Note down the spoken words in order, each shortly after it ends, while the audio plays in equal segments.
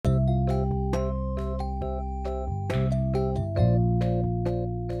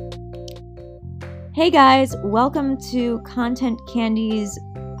Hey guys, welcome to Content Candy's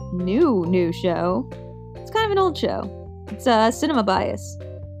new show. It's kind of an old show. It's Cinema Bias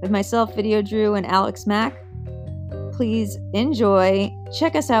with myself, Video Drew, and Alex Mack. Please enjoy.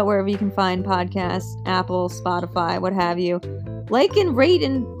 Check us out wherever you can find podcasts, Apple, Spotify, what have you. Like and rate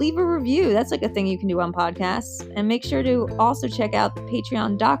and leave a review. That's like a thing you can do on podcasts. And make sure to also check out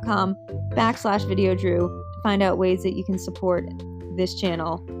patreon.com/VideoDrew to find out ways that you can support this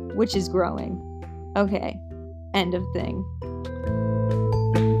channel, which is growing. Okay, end of thing.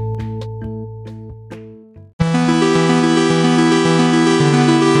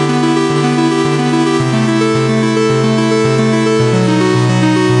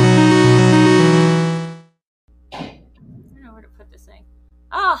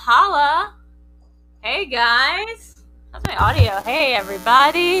 Oh, holla. Hey, guys. How's my audio? Hey,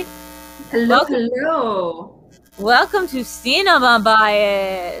 everybody. Hello. Welcome to Cinema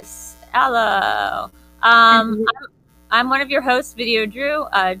Bias. Hello. I'm one of your hosts, Video Drew.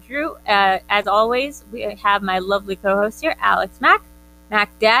 Drew, as always, we have my lovely co-host here, Alex Mack. Mac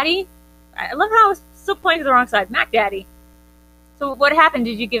Daddy. I love how I was still pointing to the wrong side. Mac Daddy. So what happened?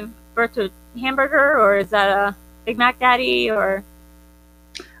 Did you give birth to a hamburger, or is that a Big Mac Daddy, or...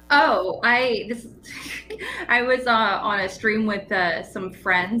 Oh, I was on a stream with some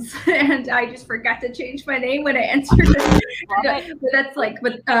friends, and I just forgot to change my name when I answered it. That's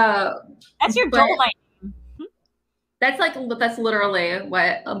your Dolomite name. That's literally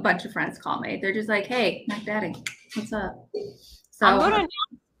what a bunch of friends call me. They're just like, "Hey, Mac Daddy, what's up?" So I'm gonna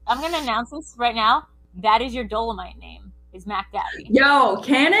announce this right now. That is your Dolomite name. Is Mac Daddy? Yo,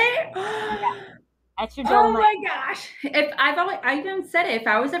 can it? Yeah. That's your Dolomite. Oh my gosh! I even said it. If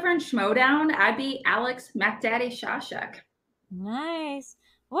I was ever in Schmodown, I'd be Alex Mac Daddy Shashak. Nice.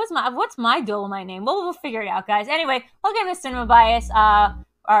 What's my Dolomite name? We'll figure it out, guys. Anyway, welcome to Cinema Bias,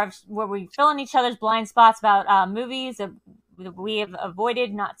 where we fill in each other's blind spots about movies that we have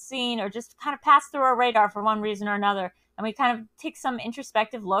avoided, not seen, or just kind of passed through our radar for one reason or another. And we kind of take some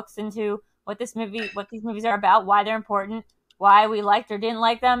introspective looks into what these movies are about, why they're important, why we liked or didn't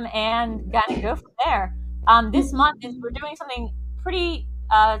like them, and kind of go from there. This month we're doing something pretty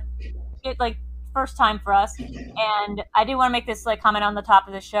first time for us, and I do want to make this comment on the top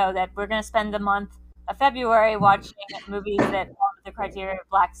of the show that we're going to spend the month of February watching movies that fall with the criteria of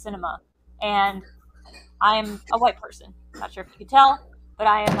Black cinema. And I'm a white person. Not sure if you could tell, but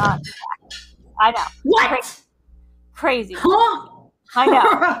I am not black. I know. What? Crazy. Huh? I know.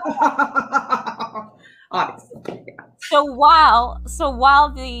 So while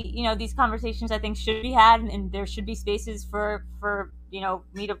these conversations I think should be had, and there should be spaces for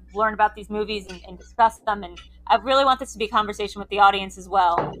me to learn about these movies and discuss them, and I really want this to be a conversation with the audience as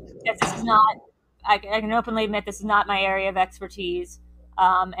well, because this is not, I can openly admit, this is not my area of expertise,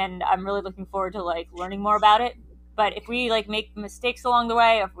 and I'm really looking forward to learning more about it. But if we make mistakes along the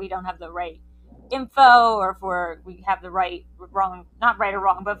way, if we don't have the right info, or if we have the not right or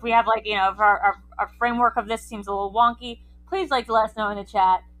wrong, but if we have if our framework of this seems a little wonky, please let us know in the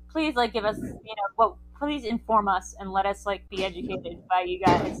chat. Please give us please inform us and let us be educated by you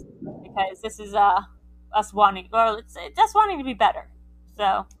guys, because this is us wanting to be better.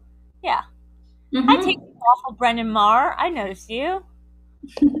 So yeah. Mm-hmm. I take the awful Brendan Marr. I noticed you.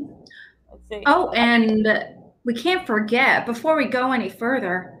 Let's see. Oh, and we can't forget, before we go any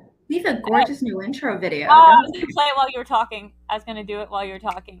further, we have a gorgeous new intro video. Oh, I was going to play it while you were talking. I was going to do it while you were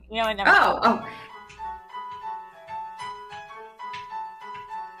talking. I never. Oh.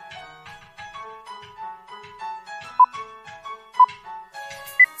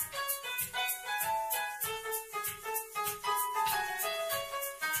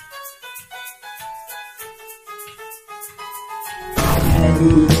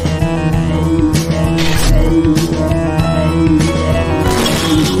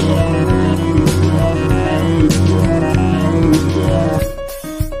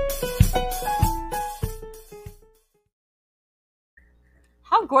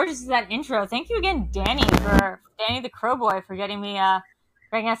 How gorgeous is that intro? Thank you again, Danny the Crowboy, for getting me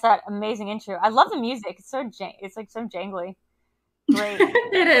bringing us that amazing intro. I love the music. It's so jangly. Great.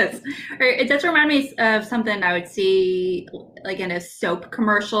 It is. It does remind me of something I would see in a soap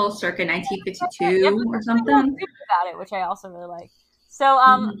commercial circa 1952 or something. About it, which I also really like. So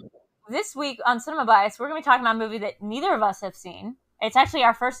This week on Cinema Bias, we're going to be talking about a movie that neither of us have seen. It's actually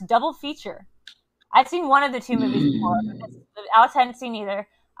our first double feature. I've seen one of the two movies before. Alex hadn't seen either.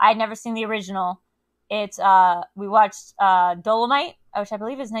 I had never seen the original. It's we watched Dolomite, which I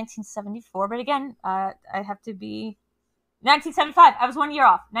believe is 1974. But again, I have to be 1975. I was 1 year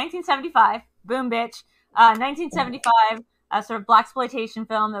off. 1975. Boom, bitch. 1975. A sort of blaxploitation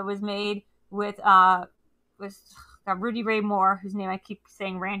film that was made with Rudy Ray Moore, whose name I keep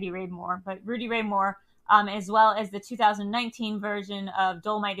saying Randy Ray Moore, but Rudy Ray Moore, as well as the 2019 version of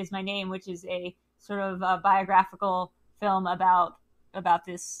Dolomite Is My Name, which is a sort of biographical film about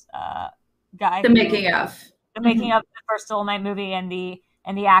this guy. The making of the first Dolomite movie and the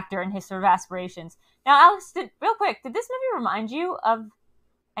actor and his sort of aspirations. Now, Alex, real quick, did this movie remind you of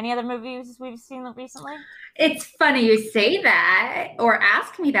any other movies we've seen recently? It's funny you say that or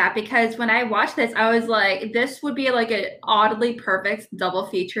ask me that, because when I watched this, I was like, this would be like an oddly perfect double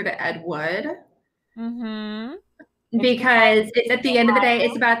feature to Ed Wood. Mm-hmm. Because it's, at the end of the day,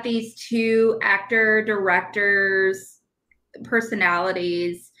 it's about these two actor, directors,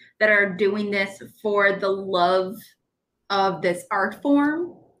 personalities that are doing this for the love of this art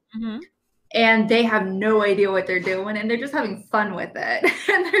form. Mm-hmm. And they have no idea what they're doing, and they're just having fun with it.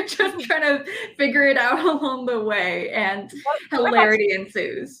 And they're just trying to figure it out along the way, and hilarity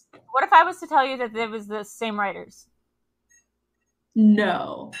ensues. What if I was to tell you that it was the same writers?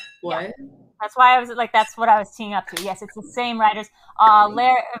 No. What? Yeah. That's why I was like, that's what I was teeing up to. Yes, it's the same writers.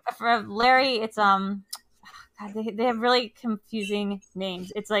 For Larry, it's God, they have really confusing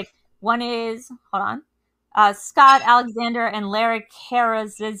names. It's like, one is, hold on, Scott Alexander and Larry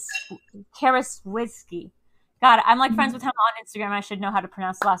Karaswitsky. God, I'm like friends with him on Instagram. I should know how to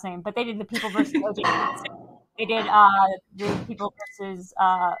pronounce the last name. But they did The People versus O.J. Simpson. They did The People versus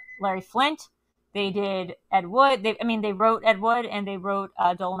Larry Flint. They did Ed Wood. They wrote Ed Wood, and they wrote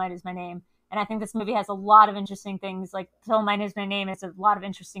Dolomite Is My Name. And I think this movie has a lot of interesting things. Like Dolomite Is My Name, it's a lot of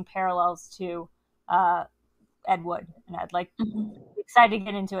interesting parallels to Ed Wood. And I'd like excited to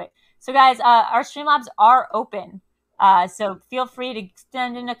get into it. So guys, our Streamlabs are open. So feel free to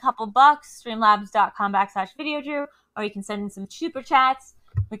send in a couple bucks, streamlabs.com/videodrew, or you can send in some super chats.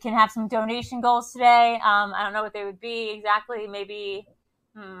 We can have some donation goals today. I don't know what they would be exactly. Maybe,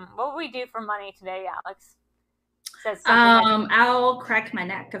 what would we do for money today, Alex? I'll crack my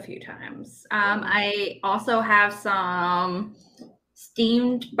neck a few times. I also have some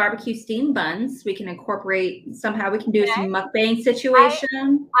barbecue steamed buns. We can incorporate somehow. We can do some mukbang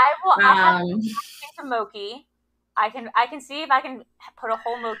situation. I'll have for Moki. I can see if I can put a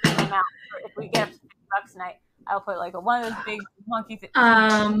whole Moki in my mouth. If we get up to $50 tonight, I'll put like one of those big monkey things.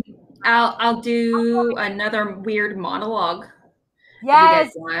 I'll do another weird monologue.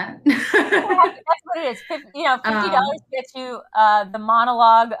 Yes, that's what it is. $50 gets you the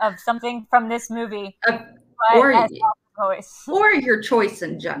monologue of something from this movie, or your choice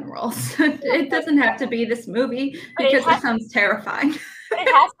in general. It doesn't have to be this movie, because it sounds terrifying. But it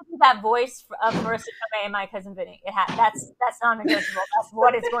has to be that voice of Marissa Tomei and My Cousin Vinny. That's non-negotiable. That's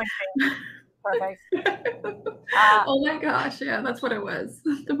what it's going to be. Perfect. Oh my gosh, yeah, that's what it was.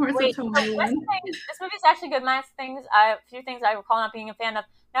 The Marissa Tomei one. This movie's actually good. A few things I recall not being a fan of.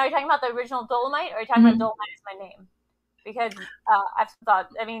 Now, are you talking about the original Dolomite, or are you talking about Dolomite Is My Name? Because I've thought,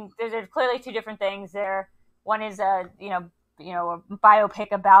 there's clearly two different things there. One is a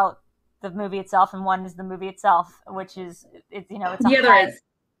biopic about the movie itself, and one is the movie itself, which is it's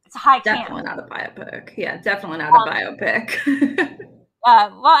a high definitely not a biopic. Yeah, definitely not a biopic.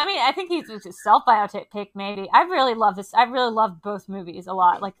 I think he's a self-biopic maybe. I really love this. I really love both movies a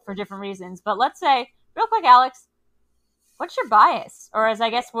lot, like for different reasons. But let's say, real quick, Alex, what's your bias? Or as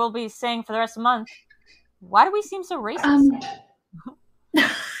I guess we'll be saying for the rest of the month, why do we seem so racist?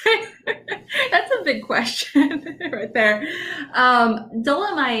 That's a big question right there.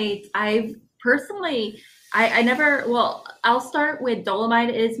 Dolomite, I've personally, I'll start with Dolomite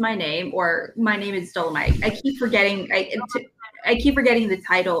Is My Name, or My Name Is Dolomite. I keep forgetting the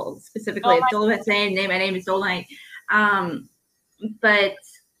title specifically. Dolomite's name, My Name Is Dolomite. But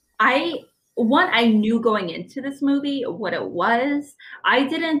I knew going into this movie what it was. I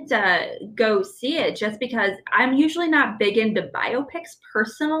didn't go see it just because I'm usually not big into biopics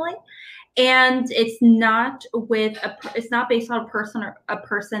personally, and it's not based on a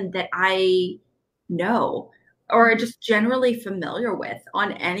person that I know or just generally familiar with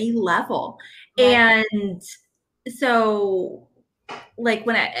on any level. Right. And so, like,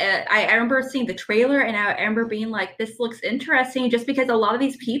 when I remember seeing the trailer, and I remember being like, this looks interesting, just because a lot of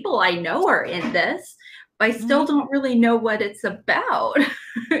these people I know are in this, but I still don't really know what it's about.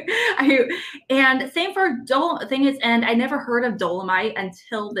 And same for and I never heard of Dolomite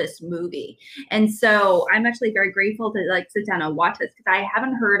until this movie. And so I'm actually very grateful to sit down and watch this, because I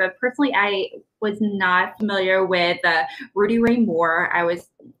haven't heard of, personally, I was not familiar with Rudy Ray Moore.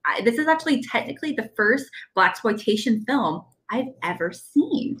 This is actually technically the first blaxploitation film I've ever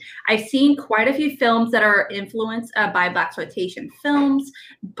seen. I've seen quite a few films that are influenced by blaxploitation films,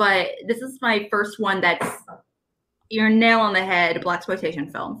 but this is my first one that's your nail on the head blaxploitation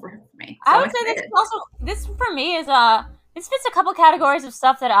film for me. So I would say this for me is this fits a couple categories of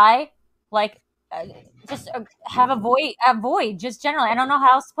stuff that I like just have avoid just generally. I don't know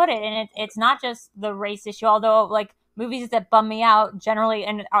how else to put it, and it's not just the race issue, although like movies that bum me out generally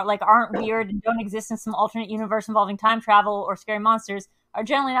and aren't weird and don't exist in some alternate universe involving time travel or scary monsters are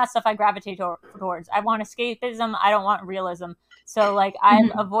generally not stuff I gravitate towards. I want escapism. I don't want realism. So like I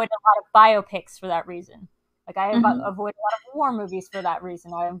avoid a lot of biopics for that reason. Like I avoid a lot of war movies for that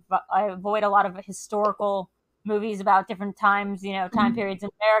reason. I avoid a lot of historical movies about different times, time periods in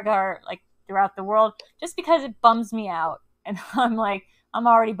America or like throughout the world, just because it bums me out, and I'm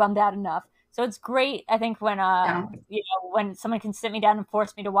already bummed out enough. So it's great, I think, when when someone can sit me down and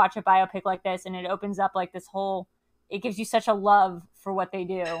force me to watch a biopic like this, and it opens up like this whole. It gives you such a love for what they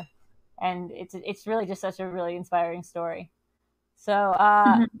do, and it's really just such a really inspiring story. So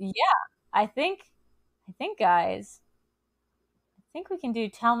yeah, I think guys, I think we can do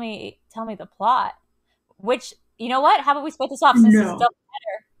tell me the plot. Which, you know what? How about we split this off since it's double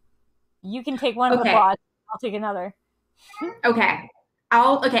better? You can take one of the plots. I'll take another. Okay.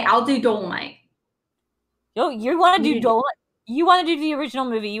 I'll do Dolomite. You want to do Dolomite? You want to do the original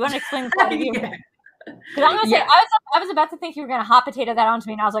movie? You want to explain the plot of the original? Because I'm gonna say, I was about to think you were gonna hot potato that onto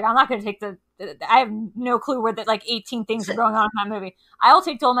me, and I was like, I'm not gonna take I have no clue where like 18 things are going on in that movie. I'll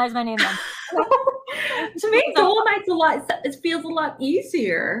take Dolomite as my name then. To me, Dolomite's it feels a lot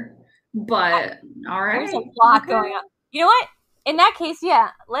easier. But all right, there's a lot going on. You know what? In that case, yeah.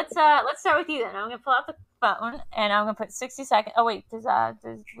 Let's start with you then. I'm gonna pull out the phone and I'm gonna put 60 seconds. Oh wait, does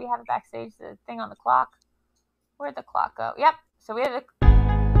we have it backstage? The thing on the clock? Where'd the clock go? Yep. So we have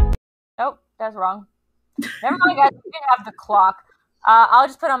the. Oh, that's wrong. Never mind, guys. We didn't have the clock. I'll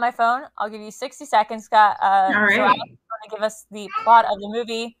just put it on my phone. I'll give you 60 seconds, Scott. All right. So I'm going to give us the plot of the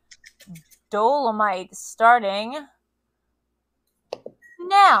movie Dolomite, starting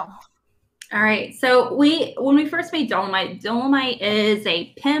now. All right. So when we first made Dolomite is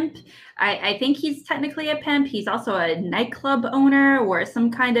a pimp. I think he's technically a pimp. He's also a nightclub owner or some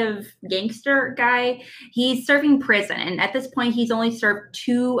kind of gangster guy. He's serving prison, and at this point, he's only served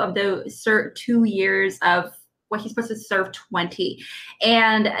 2 years of what he's supposed to serve 20,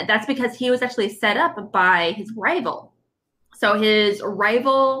 and that's because he was actually set up by his rival. So his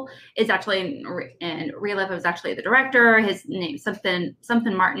rival is actually in real life. It was actually the director. His name something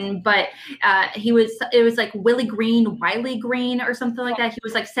Martin, but it was like Willie Green or something like that. He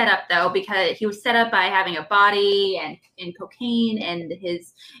was like set up though because he was set up by having a body and cocaine in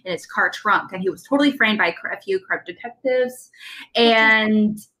his car trunk, and he was totally framed by a few corrupt detectives.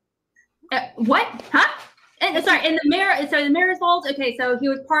 And what? Huh? And the mayor's fault. Okay, so he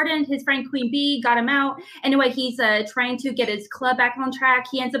was pardoned. His friend Queen Bee got him out. Anyway, he's trying to get his club back on track.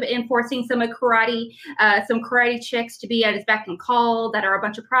 He ends up enforcing some karate chicks to be at his beck and call that are a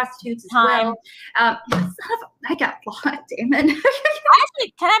bunch of prostitutes as well. I got plot, damn it.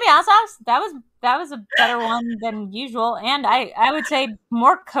 Actually, can I be honest? That was a better one than usual, and I would say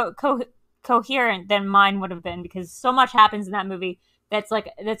more coherent than mine would have been, because so much happens in that movie.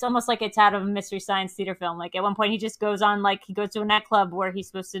 That's almost like it's out of a Mystery Science Theater film. Like at one point he just goes on, like he goes to a nightclub where he's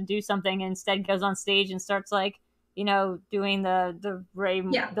supposed to do something and instead goes on stage and starts doing the Ray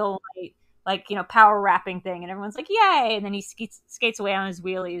Dolomite, power rapping thing, and everyone's like, yay, and then he skates away on his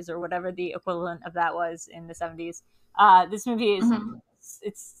wheelies or whatever the equivalent of that was in the 70s. This movie is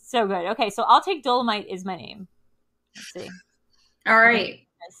it's so good. Okay, so I'll take Dolomite is my name. Let's see. All right.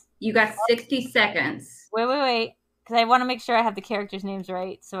 You got 60 seconds. Wait. Because I want to make sure I have the characters' names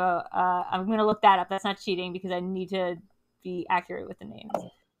right. So I'm going to look that up. That's not cheating because I need to be accurate with the names.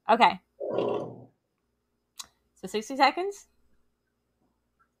 Okay. So 60 seconds?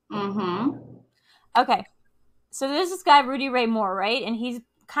 Okay. So there's this guy, Rudy Ray Moore, right? And he's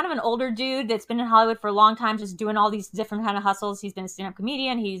kind of an older dude that's been in Hollywood for a long time, just doing all these different kind of hustles. He's been a stand-up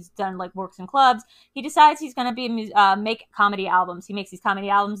comedian. He's done works in clubs. He decides he's going to make comedy albums. He makes these comedy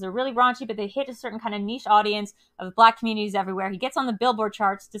albums. They're really raunchy, but they hit a certain kind of niche audience of Black communities everywhere. He gets on the Billboard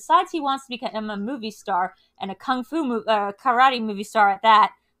charts, decides he wants to become a movie star and a karate movie star at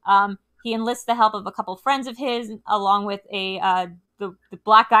that. He enlists the help of a couple friends of his, along with the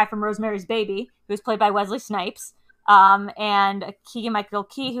black guy from Rosemary's Baby, who was played by Wesley Snipes. And Keegan-Michael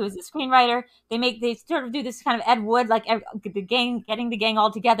Key, who is the screenwriter. They sort of do this kind of Ed Wood, getting the gang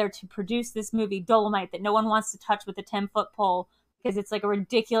all together to produce this movie Dolomite that no one wants to touch with a 10-foot pole, because it's like a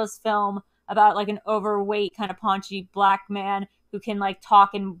ridiculous film about like an overweight kind of paunchy black man who can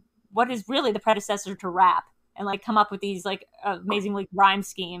talk in what is really the predecessor to rap and come up with these amazing rhyme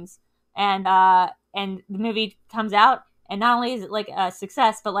schemes. And the movie comes out, and not only is it a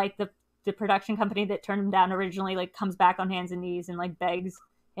success, but the production company that turned him down originally comes back on hands and knees and begs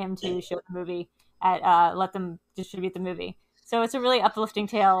him to show the movie let them distribute the movie. So it's a really uplifting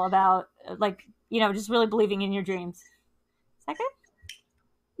tale about just really believing in your dreams. Is that good?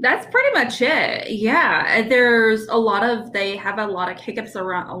 That's pretty much it. Yeah, they have a lot of hiccups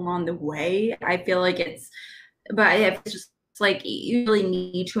along the way. I feel like it's just like you really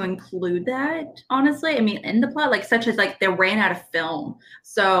need to include that, honestly. I mean, in the plot, like such as like they ran out of film.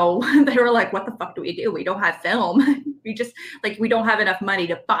 So they were like, what the fuck do? We don't have film. we don't have enough money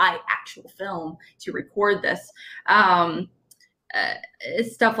to buy actual film to record this.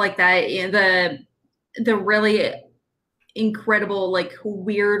 Stuff like that. The really incredible, like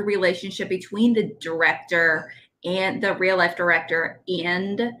weird relationship between the director and the real life director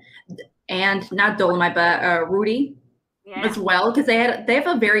and not Dolemite, but Rudy as well, because they have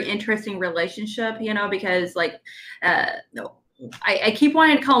a very interesting relationship, because like I keep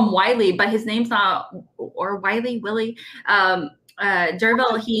wanting to call him Wiley, but his name's not, or Willie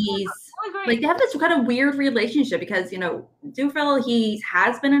D'Urville. He's like, they have this kind of weird relationship because D'Urville, he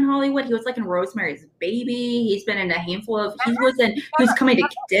has been in Hollywood. He was like in Rosemary's Baby. He's been in a handful of. He was Coming to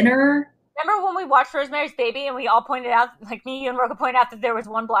Dinner. Remember when we watched Rosemary's Baby and we all pointed out, like me and Roka pointed out that there was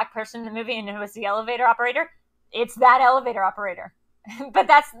one black person in the movie and it was the elevator operator? It's that elevator operator. But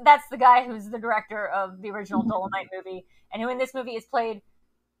that's the guy who's the director of the original Dolemite movie, and who in this movie is played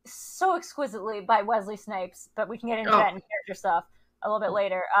so exquisitely by Wesley Snipes. But we can get into that in character stuff a little bit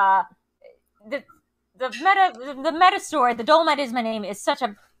later. The meta story, The Dolemite Is My Name, is such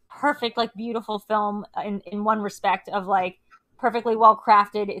a perfect, like, beautiful film in one respect of like perfectly well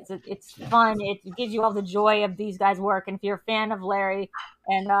crafted. It's fun. It gives you all the joy of these guys' work, and if you're a fan of Larry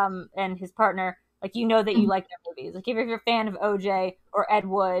and his partner, like, that you like their movies. Like, if you're a fan of OJ or Ed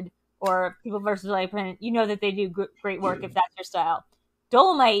Wood or People vs. Larry Flint, that they do great work if that's your style.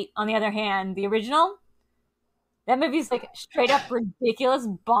 Dolemite, on the other hand, the original, that movie's like straight up ridiculous,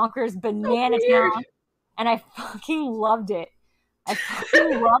 bonkers, banana town, and I fucking loved it.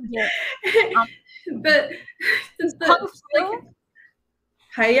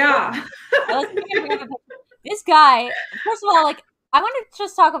 Hiya. This guy, first of all, like, I want to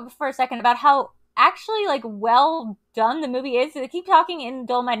just talk for a second about how actually, like, well done the movie is. They keep talking in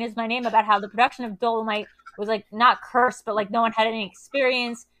Dolemite Is My Name about how the production of Dolemite was like not cursed, but like no one had any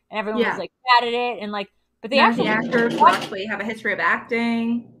experience and everyone was like bad at it, and like, but the actors actually have a history of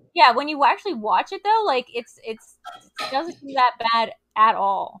acting. Yeah, when you actually watch it though, like it doesn't seem that bad at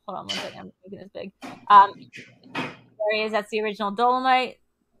all. Hold on one second, I'm making this big. There he is. That's the original Dolemite.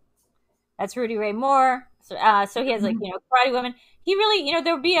 That's Rudy Ray Moore. So he has like Karate Women. He really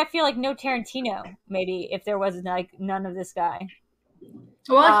there would be, I feel like, no Tarantino maybe if there wasn't like none of this guy.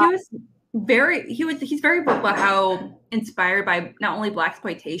 Well, he's very how inspired by not only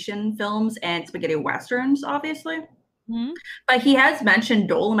blaxploitation films and spaghetti westerns, obviously. Mm-hmm. But he has mentioned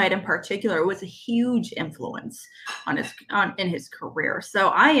Dolemite in particular was a huge influence in his career. So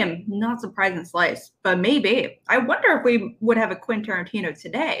I am not surprised in slice, but maybe I wonder if we would have a Quentin Tarantino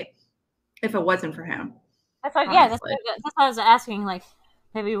today if it wasn't for him. That's what, that's what I was asking. Like,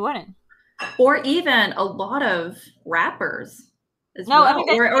 maybe we wouldn't, or even a lot of rappers as well,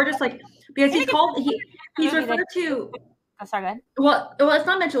 or just like, because he's referred to. Oh, sorry, go ahead. Well, it's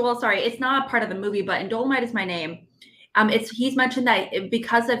not mentioned. Well, sorry, it's not part of the movie, but in Dolemite Is My Name, he's mentioned that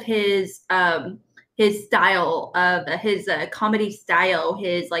because of his style of his comedy style,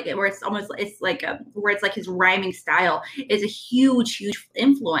 his like where it's like his rhyming style is a huge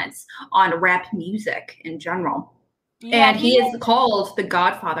influence on rap music in general. Yeah, and he is called the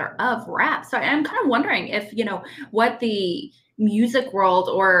godfather of rap. So I'm kind of wondering if what the music world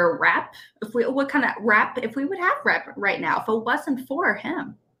or rap, what kind of rap, if we would have rap right now if it wasn't for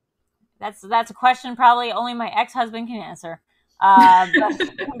him. That's a question probably only my ex-husband can answer. But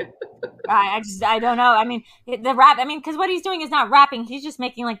I don't know. I mean, the rap. I mean, because what he's doing is not rapping. He's just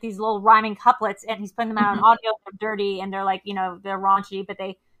making like these little rhyming couplets, and he's putting them out on audio. They're dirty and they're like they're raunchy, but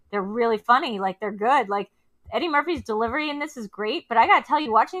they're really funny. Like, they're good. Like, Eddie Murphy's delivery in this is great. But I gotta tell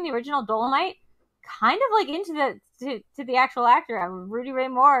you, watching the original Dolemite, kind of like into to the actual actor, Rudy Ray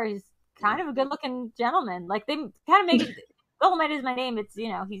Moore. He's kind of a good-looking gentleman. Like, they kind of make it. Dolemite Is My Name. It's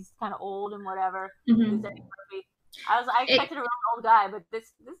he's kind of old and whatever. Mm-hmm. I expected a really old guy, but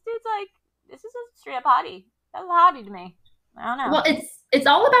this dude's like, this is a straight up hottie. That's a hottie to me. I don't know. Well, it's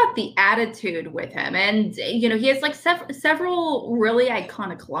all about the attitude with him, and he has like several really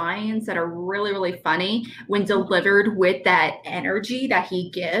iconic lines that are really, really funny when delivered with that energy that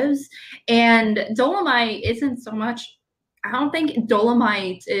he gives. And Dolemite isn't so much. I don't think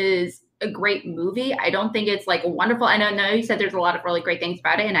Dolemite is a great movie. I don't think it's like wonderful. I know you said there's a lot of really great things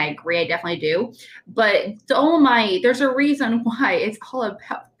about it, and I agree. I definitely do. But Dolomite, there's a reason why it's all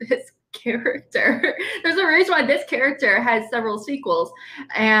about this character. There's a reason why this character has several sequels,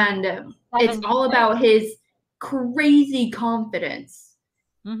 and it's all about his crazy confidence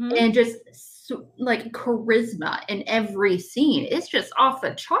and just like charisma in every scene. It's just off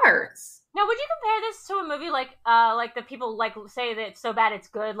the charts. Now, would you compare this to a movie like the people like say that it's so bad it's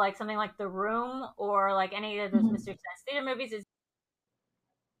good, like something like The Room or like any of those Mystery Science Theater movies?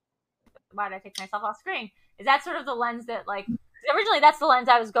 Why did I take myself off screen? Is that sort of the lens that like originally that's the lens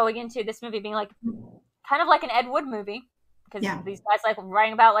I was going into this movie being like kind of like an Ed Wood movie, because these guys like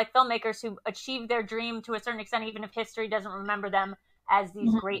writing about like filmmakers who achieved their dream to a certain extent, even if history doesn't remember them as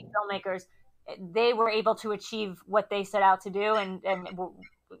these great filmmakers. They were able to achieve what they set out to do, and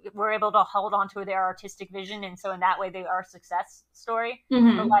were able to hold on to their artistic vision, and so in that way they are a success story.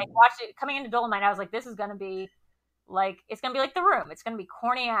 But like coming into Dolomite, I was like, this is gonna be like, it's gonna be like The Room. It's gonna be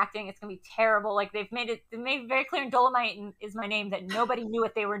corny acting. It's gonna be terrible. Like they made it very clear in Dolomite Is My Name that nobody knew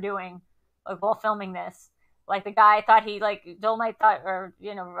what they were doing like while filming this. Like the guy thought Dolomite thought, or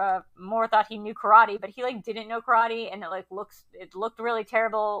Moore thought he knew karate, but he like didn't know karate, and it looked really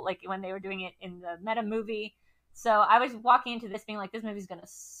terrible like when they were doing it in the meta movie. So I was walking into this being like, this movie's gonna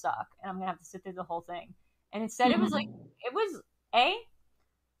suck, and I'm gonna have to sit through the whole thing. And instead, it was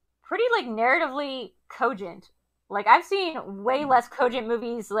pretty like narratively cogent. Like I've seen way less cogent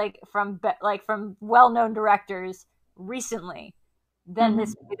movies like from well-known directors recently than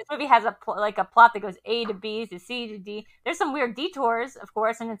this movie. This movie has a plot that goes A to B to C to D. There's some weird detours, of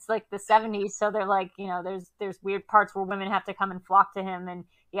course, and it's like the 70s, so they're like, there's weird parts where women have to come and flock to him, and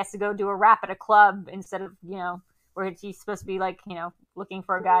he has to go do a rap at a club instead of, where he's supposed to be like, looking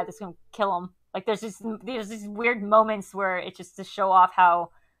for a guy that's going to kill him. Like there's these weird moments where it's just to show off how,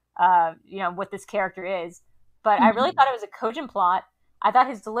 what this character is. But I really thought it was a cogent plot. I thought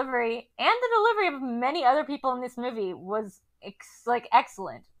his delivery and the delivery of many other people in this movie was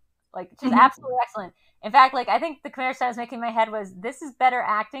excellent, like just absolutely excellent. In fact, like I think the comparison I was making in my head was, this is better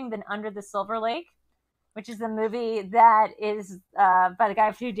acting than Under the Silver Lake, which is the movie that is by the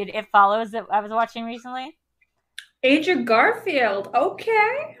guy who did It Follows that I was watching recently. Andrew Garfield.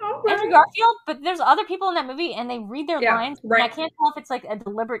 Okay. All right. Andrew Garfield, but there's other people in that movie, and they read their lines. Right. And I can't tell if it's like a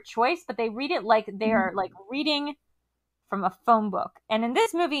deliberate choice, but they read it like they're like reading from a phone book. And in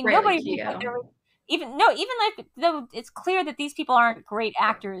this movie, nobody reads like they're even like though it's clear that these people aren't great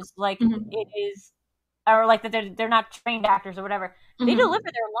actors, like it is, or like that they're not trained actors or whatever. They deliver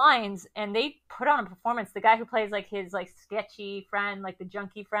their lines and they put on a performance. The guy who plays like his like sketchy friend, like the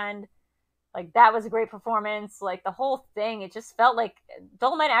junkie friend, like that was a great performance. Like the whole thing, it just felt like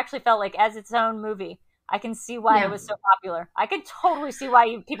Dolomite actually felt like as its own movie. I can see why it was so popular. I could totally see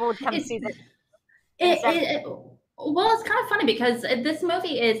why people would come to see this. Well, it's kind of funny because this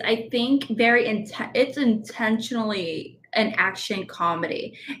movie is, I think, it's intentionally an action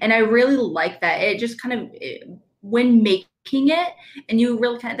comedy. And I really like that. It just kind of, when making it, and you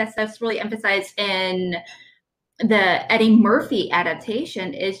really that's really emphasized in the Eddie Murphy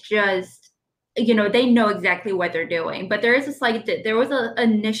adaptation, is just, they know exactly what they're doing. But there is there was an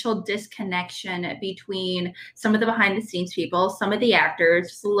initial disconnection between some of the behind the scenes people, some of the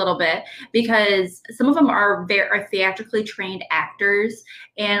actors, just a little bit, because some of them are theatrically trained actors,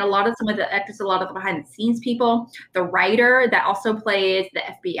 and a lot of the behind the scenes people, the writer that also plays the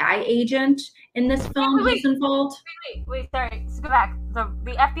FBI agent in this film, he's involved. Wait, sorry, let's go back. The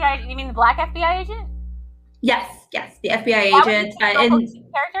FBI, you mean the black FBI agent? Yes, the FBI agent. And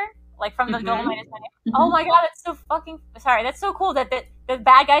character? Like from the Dolomite Is My Name. Oh my god, that's so fucking sorry. That's so cool that the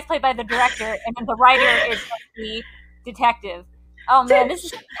bad guy's played by the director and then the writer is like the detective. Oh man, this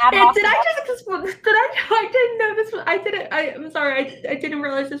is I didn't know this was. I'm sorry. I didn't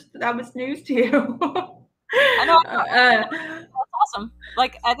realize that was news to you. I know. That's awesome.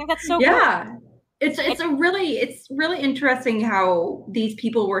 Like I think that's so cool. Yeah. It's really interesting how these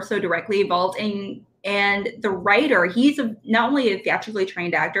people were so directly involved in. And the writer, he's not only a theatrically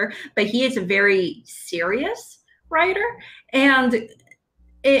trained actor, but he is a very serious writer. And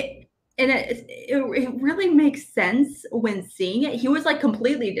it really makes sense when seeing it. He was like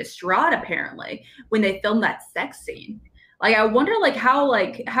completely distraught apparently when they filmed that sex scene. Like I wonder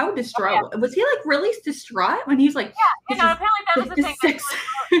how distraught was he, like really distraught when he was like, apparently that was the thing.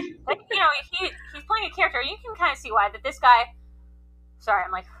 He's playing a character. You can kind of see why that this guy. Sorry,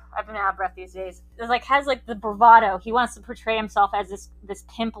 I've been out of breath these days. Has like the bravado. He wants to portray himself as this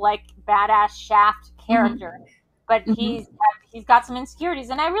pimp like badass Shaft character, but he's got some insecurities.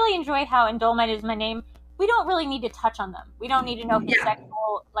 And I really enjoy how in Dolomite Is My Name we don't really need to touch on them. We don't need to know his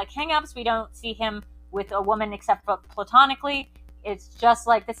sexual like hangups. We don't see him with a woman except for platonically. It's just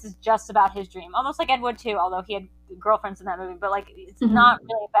like, this is just about his dream, almost like Ed Wood too, although he had girlfriends in that movie. But like, it's not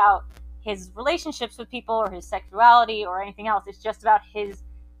really about his relationships with people or his sexuality or anything else. It's just about his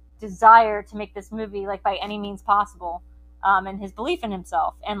desire to make this movie like by any means possible, and his belief in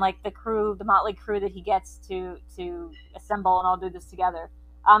himself, and like the crew, the motley crew that he gets to assemble and all do this together.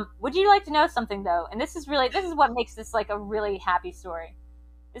 Would you like to know something though? And this is what makes this like a really happy story.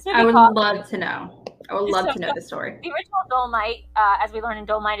 This movie I would love to know. I would love to know the story. The original Dolomite, as we learned in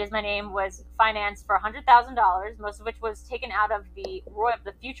Dolomite Is My Name, was financed for $100,000, most of which was taken out of the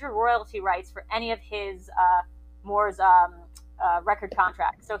future royalty rights for any of his Moore's record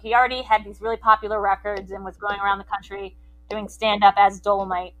contracts. So he already had these really popular records and was going around the country doing stand-up as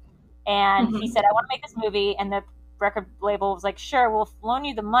Dolomite. And he said, I want to make this movie. And the record label was like, sure, we'll loan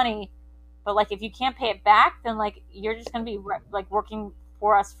you the money, but like if you can't pay it back, then like you're just going to be like working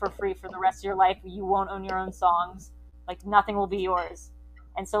for us for free for the rest of your life. You won't own your own songs. Like nothing will be yours.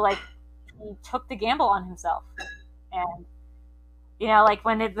 And so like he took the gamble on himself. And, you know, like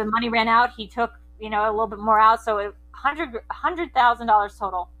when the money ran out, he took, you know, a little bit more out. So $100,000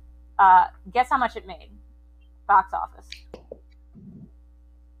 total. Guess how much it made? Box office.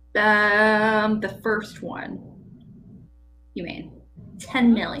 The first one. You mean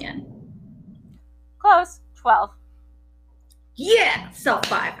 10 million? Close. 12. Yeah, sell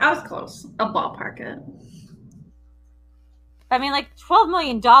 5. I was close. I'll ballpark it. I mean, like $12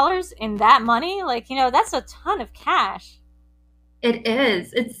 million in that money, like, you know, that's a ton of cash. It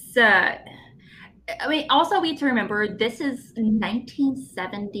is. It's. I mean, also we have to remember this is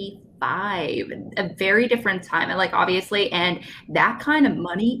 1975, a very different time, and like obviously, and that kind of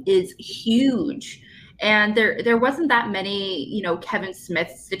money is huge. And there wasn't that many, you know, Kevin Smith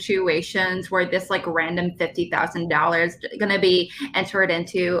situations where this like random $50,000 going to be entered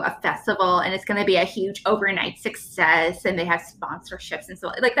into a festival and it's going to be a huge overnight success and they have sponsorships and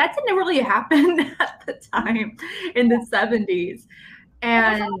so like that didn't really happen at the time in the 70s.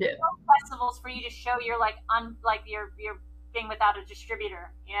 And festivals for you to show your like your thing without a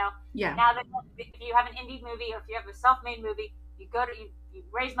distributor, you know. Yeah. Now that if you have an indie movie or if you have a self-made movie, you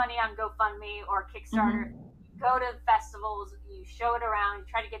raise money on GoFundMe or Kickstarter. You go to festivals, you show it around, you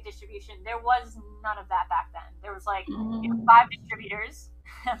try to get distribution. There was none of that back then. There was like 5 distributors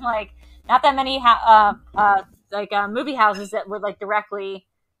and like not that many movie houses that would like directly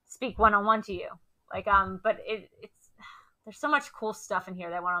speak one-on-one to you. Like but it's there's so much cool stuff in here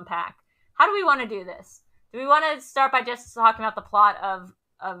that I want to unpack. How do we want to do this? Do we want to start by just talking about the plot of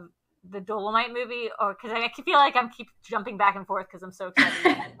the Dolomite movie, or because I feel like I'm keep jumping back and forth because I'm so excited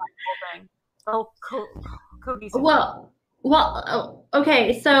about the whole thing. Cohesive. Well,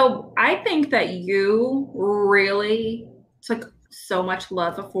 okay. So I think that you really took so much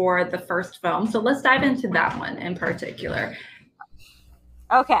love for the first film. So let's dive into that one in particular.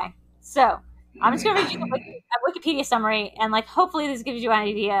 Okay, so I'm just going to read you a Wikipedia summary, and like hopefully this gives you an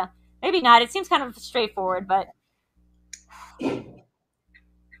idea. Maybe not. It seems kind of straightforward, but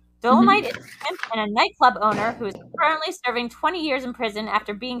Dolomite is a pimp and a nightclub owner who is currently serving 20 years in prison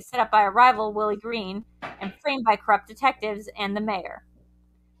after being set up by a rival, Willie Green, and framed by corrupt detectives and the mayor.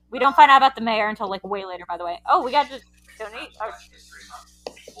 We don't find out about the mayor until like way later, by the way. Oh, we got to donate.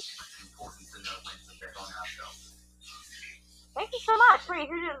 Thank you so much for here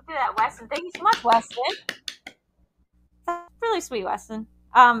to do that, Weston. Thank you so much, Weston. That's really sweet, Weston.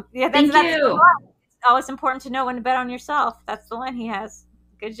 Yeah, thank you. It's always important to know when to bet on yourself. That's the line he has.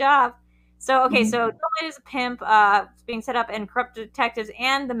 Good job. So, okay, so Dolomite is a pimp being set up and corrupt detectives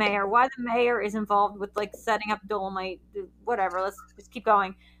and the mayor. Why the mayor is involved with, like, setting up Dolomite, whatever. Let's keep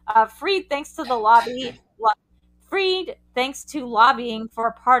going. Freed thanks to lobbying for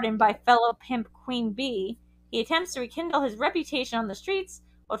a pardon by fellow pimp Queen Bee. He attempts to rekindle his reputation on the streets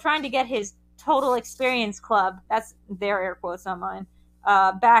while trying to get his Total Experience Club, that's their air quotes on mine,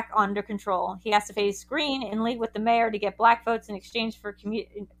 back under control. He has to face Green in league with the mayor to get black votes in exchange for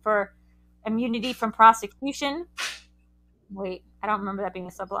immunity from prosecution. Wait, I don't remember that being a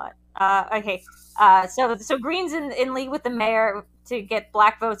subplot. Okay, so Green's in league with the mayor to get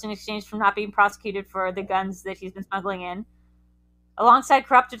black votes in exchange from not being prosecuted for the guns that he's been smuggling in, alongside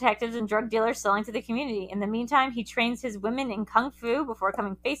corrupt detectives and drug dealers selling to the community. In the meantime, he trains his women in kung fu before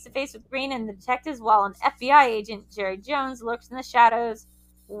coming face-to-face with Green and the detectives, while an FBI agent, Jerry Jones, lurks in the shadows,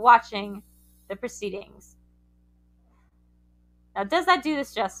 watching the proceedings. Now, does that do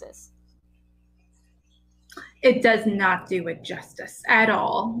this justice? It does not do it justice at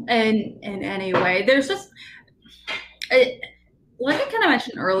all in any way. There's just, like I kind of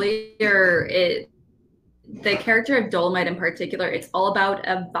mentioned earlier, the character of Dolomite in particular, it's all about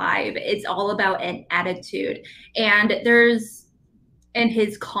a vibe. It's all about an attitude. And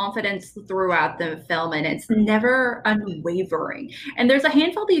his confidence throughout the film, and it's never unwavering. And there's a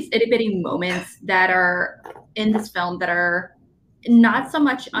handful of these itty bitty moments that are in this film that are not so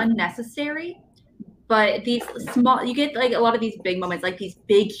much unnecessary, but these small, you get like a lot of these big moments, like these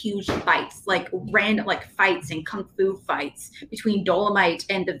big huge fights, like random like fights and kung fu fights between Dolomite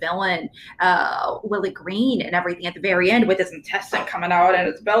and the villain Willie Green and everything at the very end with his intestine coming out and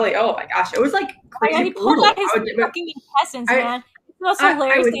his belly. Oh my gosh, it was like crazy. He pulled out his fucking intestines, man. The most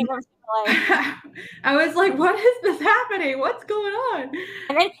hilarious thing I've ever seen in my life. I was like, what is this happening? What's going on?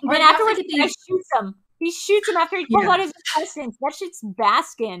 And then afterwards, he shoots him. He shoots him after he pulls out his intestines. That shit's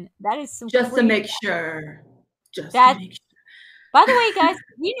Baskin. That is some just to make sure. By the way, guys,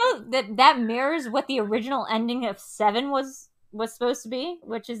 you know that mirrors what the original ending of Seven was supposed to be,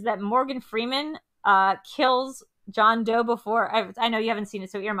 which is that Morgan Freeman kills John Doe before. I know you haven't seen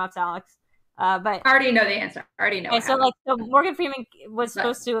it, so earmuffs, Alex. But I already know the answer. I already know. Okay, so Morgan Freeman was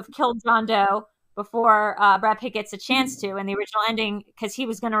supposed to have killed John Doe before Brad Pitt gets a chance to in the original ending, because he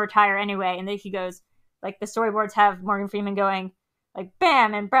was going to retire anyway. And then he goes, like, the storyboards have Morgan Freeman going like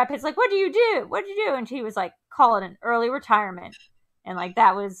bam, and Brad Pitt's like, "What do you do? What'd you do?" And he was like, "Call it an early retirement." And like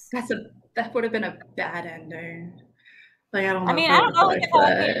that would have been a bad ending. Like I don't know. I mean, I don't know if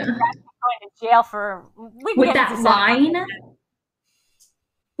going to jail for with that line.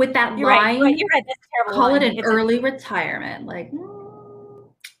 With that line, you're right. That's terrible. Call it an early retirement. Like,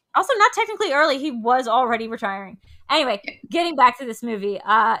 also not technically early. He was already retiring. Anyway, getting back to this movie.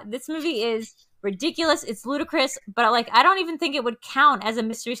 This movie is ridiculous. It's ludicrous, but like I don't even think it would count as a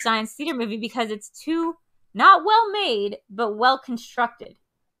Mystery Science Theater movie because it's too not well made, but well constructed.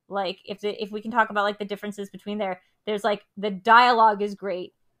 Like if we can talk about like the differences between there's like the dialogue is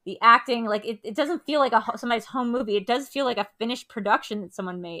great. The acting, like it doesn't feel like somebody's home movie. It does feel like a finished production that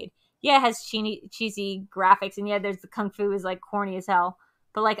someone made. Yeah, it has cheesy graphics, and yeah, there's the kung fu is like corny as hell.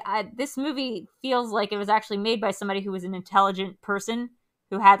 But like this movie feels like it was actually made by somebody who was an intelligent person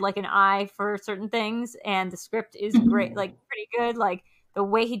who had like an eye for certain things, and the script is great, like pretty good. Like the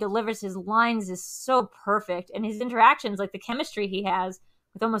way he delivers his lines is so perfect, and his interactions, like the chemistry he has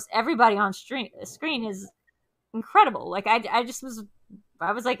with almost everybody on screen is incredible. Like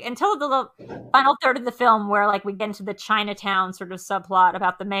I was like, until the final third of the film where like we get into the Chinatown sort of subplot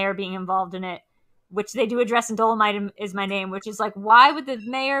about the mayor being involved in it, which they do address in Dolomite Is My Name, which is like, why would the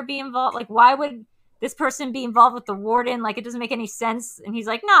mayor be involved? Like, why would this person be involved with the warden? Like, it doesn't make any sense. And he's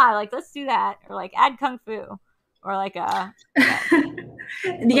like, nah, like, let's do that. Or like, add kung fu. Or like, yeah,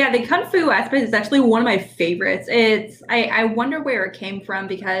 the kung fu aspect is actually one of my favorites. I wonder where it came from,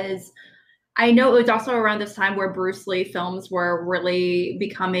 because I know it was also around this time where Bruce Lee films were really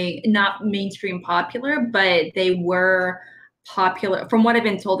becoming not mainstream popular, but they were popular. From what I've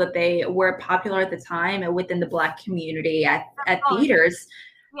been told, that they were popular at the time and within the Black community at theaters.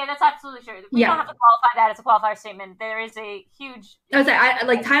 Yeah, that's absolutely true. We don't have to qualify that as a qualifier statement. There is a huge. I was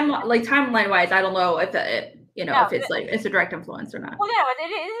like, timeline wise, I don't know if if it's a direct influence or not. Well, yeah, it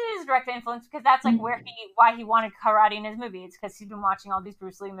is a direct influence, because that's like why he wanted karate in his movie. It's because he's been watching all these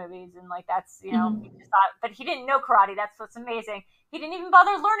Bruce Lee movies, and like that's he just thought, but he didn't know karate. That's what's amazing. He didn't even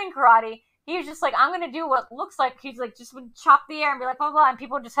bother learning karate. He was just like, I'm gonna do what looks like he's like just would chop the air and be like blah blah, and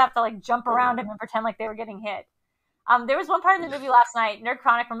people just have to like jump around him and pretend like they were getting hit. There was one part of the movie last night, Nerd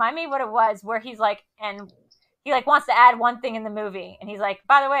Chronic, remind me what it was, where he's like, and he like wants to add one thing in the movie, and he's like,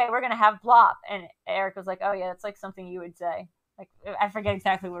 by the way, we're gonna have Blop, and Eric was like, oh yeah, that's like something you would say. Like I forget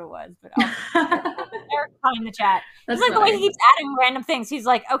exactly what it was, but Eric in the chat. It's like the way he keeps adding random things. He's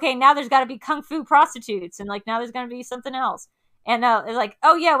like, okay, now there's got to be kung fu prostitutes, and like now there's gonna be something else, and it's like,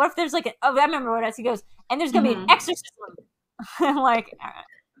 oh yeah, what if there's like I remember what else he goes, and there's gonna be an exorcism. And like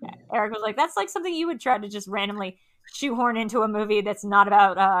Eric was like, that's like something you would try to just randomly shoehorn into a movie that's not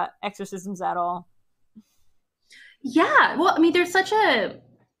about exorcisms at all. Yeah, well, I mean, there's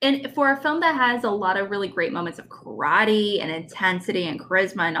and for a film that has a lot of really great moments of karate and intensity and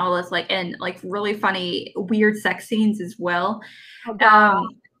charisma and all this, and really funny, weird sex scenes as well.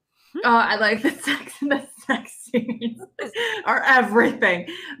 I like the sex scenes are everything.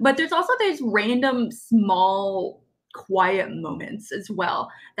 But there's also these random small quiet moments as well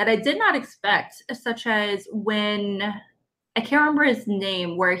that I did not expect, such as when I can't remember his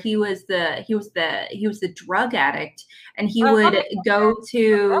name, where he was the drug addict, and he would go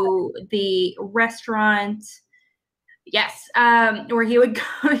to the restaurant. Yes, where he would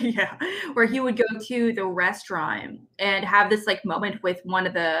go to the restaurant and have this like moment with one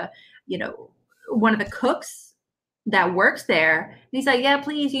of the cooks that works there. And he's like, yeah,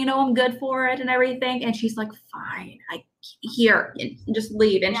 please, I'm good for it and everything. And she's like, fine, here, and just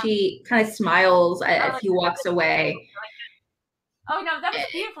leave. And she kind of smiles as he walks away. Oh no, that was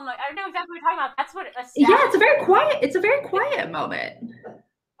beautiful. I know exactly what you're talking about. That's what. It's a very quiet moment.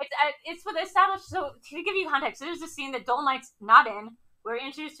 It's what established. So to give you context, there's a scene that Dolomite's not in. We're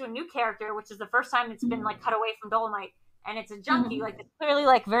introduced to a new character, which is the first time it's been cut away from Dolomite, and it's a junkie, it's clearly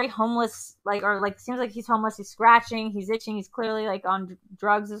very homeless, seems like he's homeless. He's scratching, he's itching, he's clearly on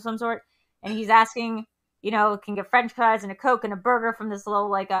drugs of some sort, and he's asking, can get French fries and a Coke and a burger from this little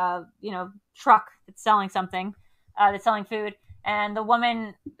truck that's selling something, that's selling food. And the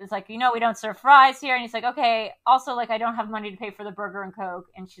woman is like, we don't serve fries here. And he's like, okay, also, I don't have money to pay for the burger and Coke.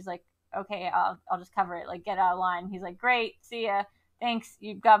 And she's like, okay, I'll just cover it. Get out of line. He's like, great, see ya. Thanks.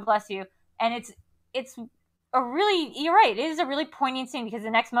 God bless you. And it's a really, you're right. It is a really poignant scene because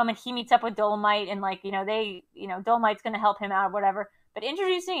the next moment he meets up with Dolomite and Dolomite's going to help him out or whatever. But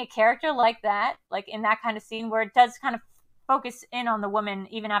introducing a character like that, in that kind of scene where it does kind of focus in on the woman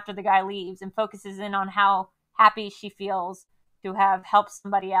even after the guy leaves and focuses in on how happy she feels to have helped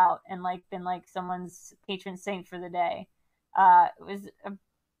somebody out and been someone's patron saint for the day. It was a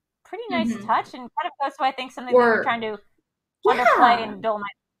pretty nice touch and kind of goes to, I think, something we were trying to underplay in Dolomite.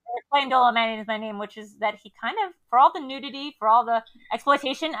 Playing Dolomite Is My Name, which is that he kind of, for all the nudity, for all the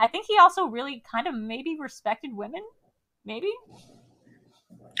exploitation, I think he also really kind of maybe respected women. Maybe.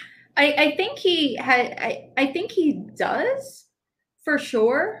 I think he had. I think he does, for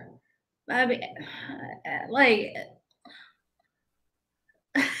sure. I mean, I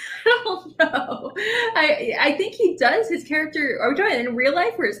don't know. I think he does. His character. Are we talking in real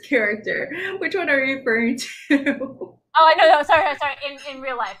life or his character? Which one are you referring to? Oh, I know. Sorry. In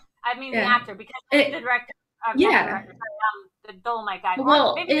real life, I mean the actor, because the director. The Dolomite guy.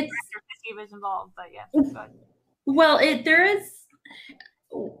 Well, maybe the director because he was involved, but yeah. Well,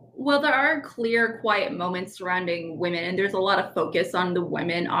 there are clear, quiet moments surrounding women, and there's a lot of focus on the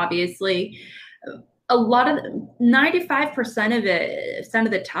women. Obviously, a lot of 95%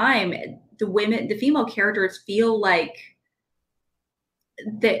 of the time, the female characters feel like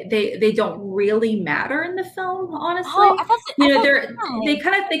they don't really matter in the film, honestly. They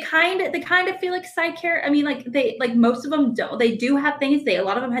kind of feel like side character. I mean, most of them don't. They do have things. A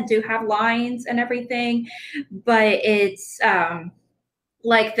lot of them do have lines and everything, but it's the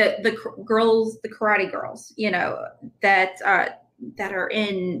girls, the karate girls, that are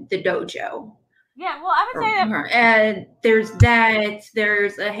in the dojo. Yeah, well, I would say that. And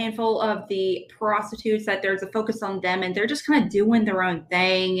there's a handful of the prostitutes that there's a focus on them, and they're just kind of doing their own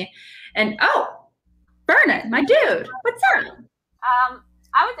thing. And Vernon, my dude, what's up?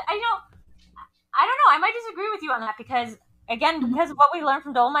 I don't know. I might disagree with you on that because because of what we learned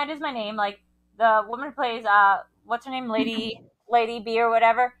from Dolomite Is My Name, the woman who plays what's her name, Lady B or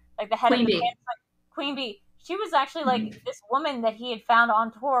whatever, the head Queen of the Bee. Queen Bee. She was actually this woman that he had found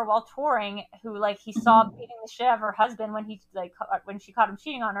on tour while touring, who he saw beating the shit out of her husband when when she caught him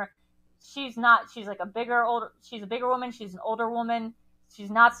cheating on her. She's a bigger woman. She's an older woman. She's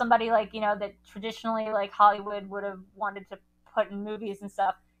not somebody that traditionally Hollywood would have wanted to put in movies and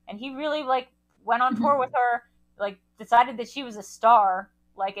stuff. And he really went on tour with her, decided that she was a star,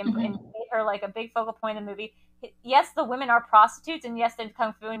 and made her a big focal point in the movie. Yes, the women are prostitutes, and yes, they're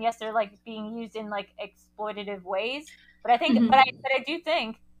kung fu, and yes, they're being used in exploitative ways. But I think, but I do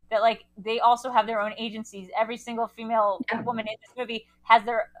think that they also have their own agencies. Every single female woman in this movie has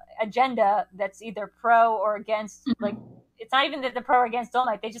their agenda that's either pro or against. It's not even that they're pro or against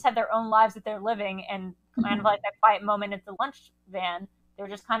Dolomite. They just have their own lives that they're living, and kind of that quiet moment at the lunch van. They're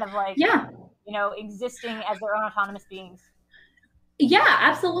just kind of existing as their own autonomous beings. Yeah,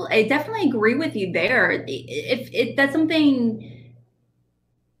 absolutely. I definitely agree with you there. If that's something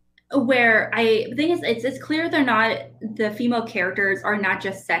where the thing is, it's clear the female characters are not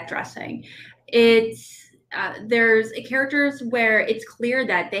just set dressing. There's characters where it's clear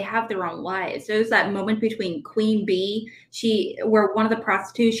that they have their own lives. So there's that moment between Queen Bee, where one of the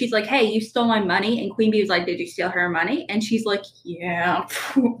prostitutes, she's like, hey, you stole my money. And Queen Bee was like, did you steal her money? And she's like, yeah,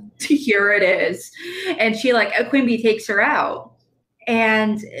 here it is. And Queen Bee takes her out.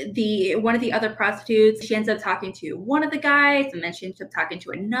 And one of the other prostitutes, she ends up talking to one of the guys, and then she ends up talking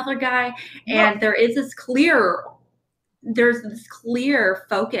to another guy. And there's this clear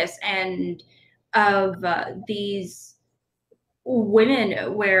focus of these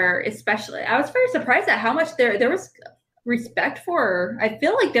women, where especially I was very surprised at how much there was respect for. I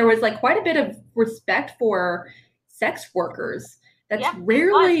feel like there was quite a bit of respect for sex workers. That's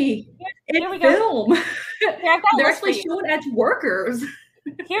rarely in film. They're actually shown as workers.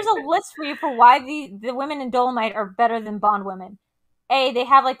 here's a list for you for why the women in Dolomite are better than Bond women. A, they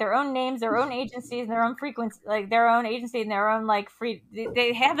have like their own names, their own agencies, and their own frequency, like their own agency and their own like free.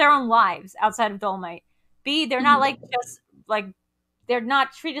 They have their own lives outside of Dolomite. B, they're not like just like they're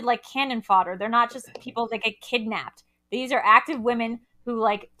not treated like cannon fodder. They're not just people that get kidnapped. These are active women who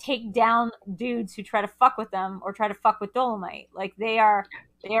like take down dudes who try to fuck with them or try to fuck with Dolomite. Like they are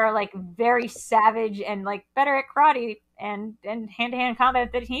like very savage and like better at karate and hand-to-hand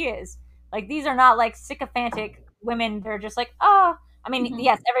combat than he is. Like these are not like sycophantic women. They're just like, oh, I mean,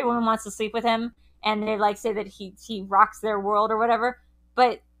 yes, every woman wants to sleep with him and they like say that he rocks their world or whatever.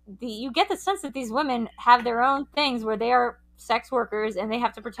 But you get the sense that these women have their own things where they are sex workers and they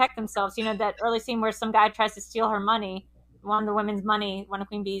have to protect themselves. You know, that early scene where some guy tries to steal her money, one of the women's money, one of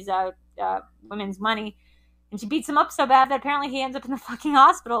Queen Bee's women's money, and she beats him up so bad that apparently he ends up in the fucking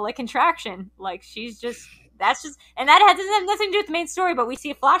hospital, like contraction. Like she's just, that's just, and that has nothing to do with the main story, but we see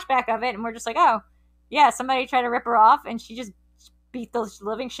a flashback of it and we're just like, oh, yeah, somebody tried to rip her off and she just beat the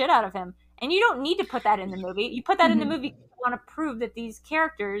living shit out of him. And you don't need to put that in the movie. You put that in the movie because you want to prove that these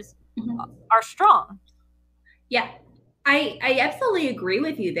characters are strong. Yeah. I absolutely agree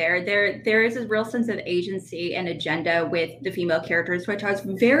with you there. There is a real sense of agency and agenda with the female characters, which I was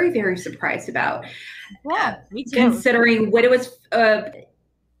very, very surprised about. Yeah, me too. Considering what it was,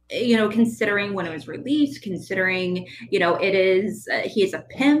 considering when it was released, considering, it is, he is a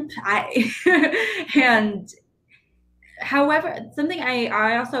pimp. And however, something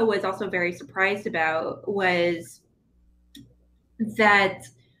I also was also very surprised about was that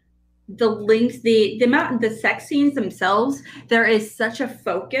the links, the amount, the sex scenes themselves, there is such a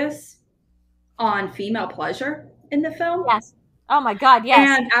focus on female pleasure in the film. Yes. Oh my God.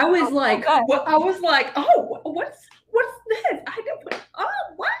 Yes. And I was like, oh, what's this? I don't. Oh,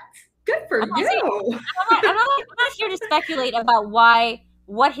 what? Good for you. I'm not here to speculate about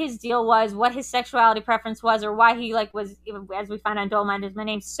what his deal was, what his sexuality preference was, or why he like was, as we find on Dolomite is My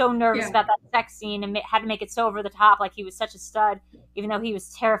Name, so nervous about that sex scene and had to make it so over the top, like he was such a stud, even though he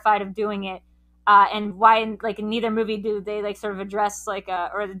was terrified of doing it. And why, like in neither movie do they like sort of address like,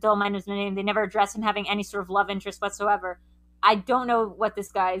 or the Dolomite is My Name, they never address him having any sort of love interest whatsoever. I don't know what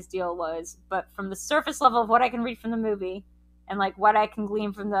this guy's deal was, but from the surface level of what I can read from the movie and like what I can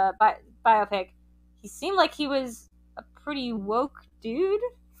glean from the biopic, he seemed like he was a pretty woke dude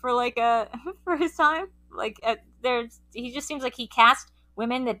for like for his time. Like he just seems like he cast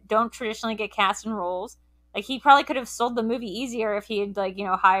women that don't traditionally get cast in roles. Like he probably could have sold the movie easier if he had like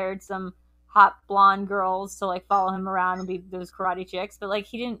hired some hot blonde girls to like follow him around and be those karate chicks, but like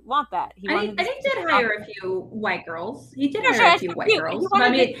he didn't want that. I think he did hire a few white girls. He did hire a few white girls. But, I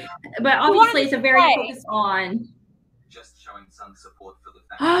mean, but obviously it's a very focus on just showing some support for the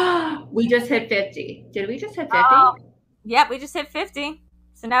family. We just hit 50. Did we just hit 50? Yep, we just hit 50.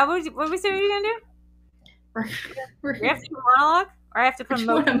 So now what we say we're gonna do? We have to do a monologue, or I have to put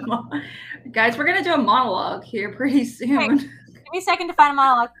a guys, we're gonna do a monologue here pretty soon. Okay. Give me a second to find a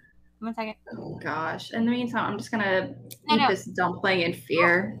monologue. One second. Oh gosh. In the meantime, I'm just gonna eat this dumpling in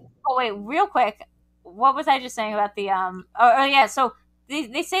fear. Oh wait, real quick. What was I just saying about the yeah, so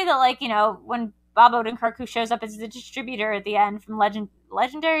they say that like, when Bob Odenkirk, who shows up as the distributor at the end from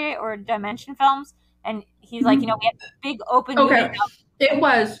Legendary or Dimension Films, and he's like, we have this big open unit. It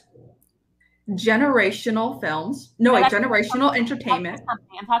was Generational Films. No, wait, Generational Entertainment.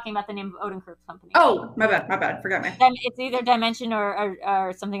 I'm talking about the name of Odenkirk's company. Oh, my bad. Forgot me. It's either Dimension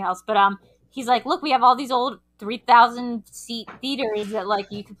or something else. But he's like, look, we have all these old 3,000 seat theaters that like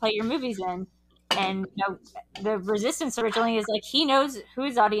you could play your movies in. And the resistance originally is like he knows who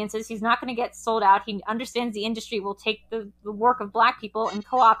his audience is. He's not going to get sold out. He understands the industry will take the work of Black people and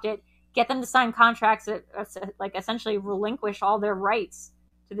co-opt it, get them to sign contracts that like essentially relinquish all their rights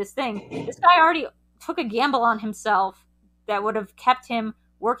to this thing. This guy already took a gamble on himself that would have kept him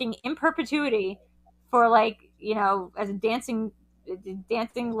working in perpetuity for like as a dancing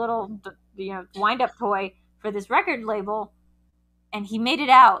little wind-up toy for this record label. And he made it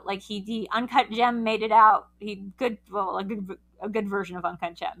out. Like the Uncut Gem made it out. A good version of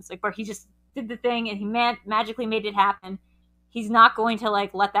Uncut Gems, like where he just did the thing and he magically made it happen. He's not going to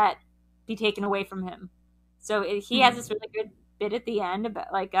like let that be taken away from him. So he has this really good bit at the end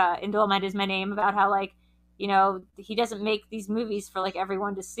about like in Dolomite is My Name, about how like he doesn't make these movies for like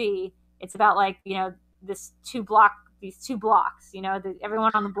everyone to see. It's about like these two blocks.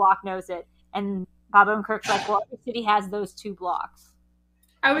 Everyone on the block knows it, and Bob Odenkirk's like, well, every city has those two blocks.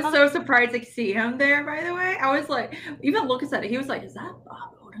 I was so surprised to see him there, by the way. I was like, even Lucas said it. He was like, is that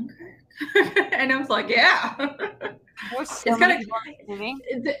Bob Odenkirk? And I was like, yeah. There's so many people in the movie.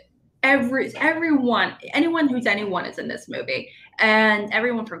 anyone who's anyone is in this movie, and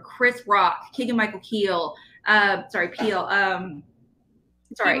everyone from Chris Rock, Keegan-Michael Keel, Peele,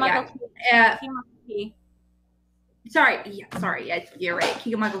 you're right.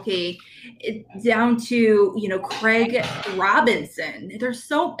 Keegan-Michael Key, down to, you know, Craig Robinson. There's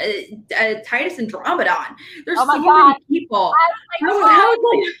so Titus Andromedon. There's so many people.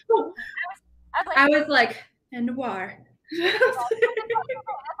 I was like, and noir. That's what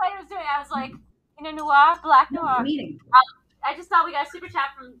I was doing. I was like, in a noir, black noir. I just thought we got a super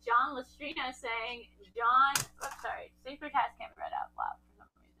chat from John Lestrina saying, super chats can't be read out loud.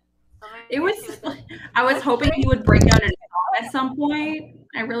 I was hoping he would break down an at some point.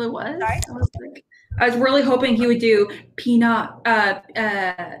 I really was. I was really hoping he would do Pinot.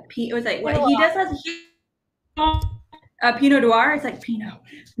 He does have Pinot Noir. It's like Pinot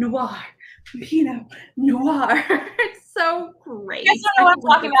Noir. It's so great. That's not what I'm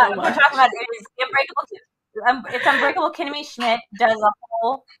talking about. What we're talking about is Unbreakable. It's Unbreakable. Kimmy Schmidt does a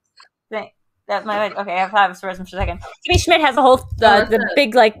whole thing. I thought I was frozen for a second. Kimmy Schmidt has a whole the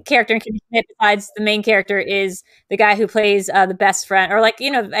big like character in Kimmy Schmidt besides the main character is the guy who plays the best friend, or like, you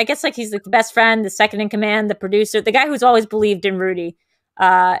know, I guess like he's like the best friend, the second in command, the producer, the guy who's always believed in Rudy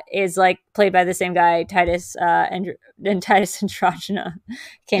is like played by the same guy, Titus and Titus Androgena.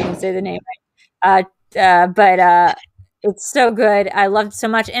 Can't even say the name right. But it's so good. I loved it so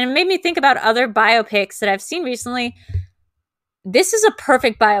much, and it made me think about other biopics that I've seen recently. This is a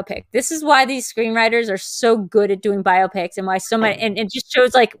perfect biopic. This is why these screenwriters are so good at doing biopics, and why so many, and it just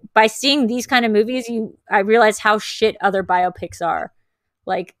shows like by seeing these kind of movies, I realize how shit other biopics are.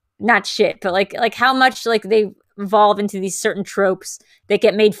 Like, not shit, but like how much like they evolve into these certain tropes that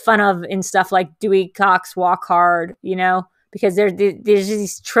get made fun of in stuff like Dewey Cox Walk Hard, you know, because there's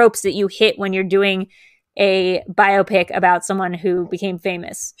these tropes that you hit when you're doing a biopic about someone who became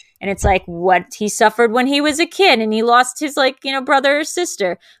famous. And it's like what he suffered when he was a kid and he lost his, like, you know, brother or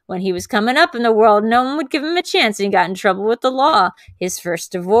sister. When he was coming up in the world, no one would give him a chance and he got in trouble with the law. His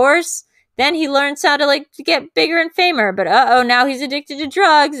first divorce. Then he learns how to, like, to get bigger and famer. But now he's addicted to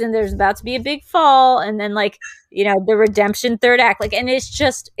drugs and there's about to be a big fall. And then, like, you know, the redemption third act. Like, and it's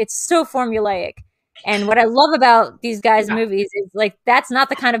so formulaic. And what I love about these guys' movies is, like, that's not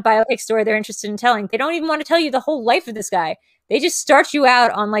the kind of biopic story they're interested in telling. They don't even want to tell you the whole life of this guy. They just start you out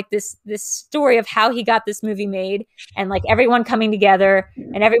on like this story of how he got this movie made, and like everyone coming together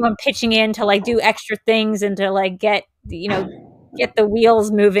and everyone pitching in to like do extra things and to like get the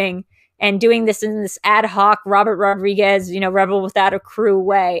wheels moving, and doing this in this ad hoc Robert Rodriguez, you know, Rebel Without a Crew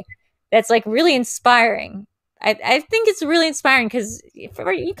way. That's like really inspiring. I think it's really inspiring because you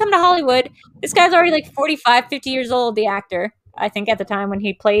come to Hollywood, this guy's already like 45, 50 years old, the actor, I think at the time when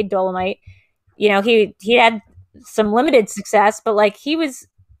he played Dolomite. You know, he had some limited success, but like he was,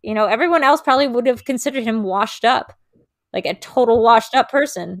 you know, everyone else probably would have considered him washed up, like a total washed up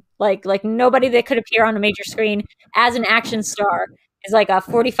person. Like nobody that could appear on a major screen as an action star is like a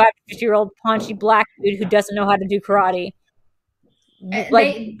 45 to 50-year-old paunchy black dude who doesn't know how to do karate. Like,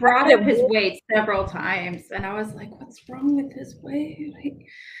 they brought up his weight several times, and I was like, "What's wrong with his weight?" Like,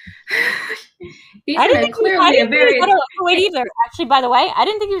 I didn't think he was overweight either. Actually, by the way, I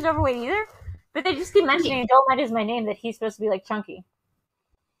didn't think he was overweight either. But they just keep mentioning Dolomite is my name, that he's supposed to be like chunky.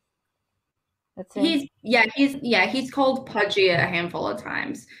 That's it. He's called pudgy a handful of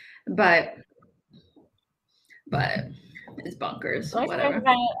times, but it's bunkers. Whatever. I don't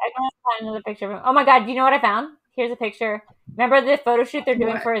find another picture of him. Oh my god! Do you know what I found? Here's a picture. Remember the photo shoot they're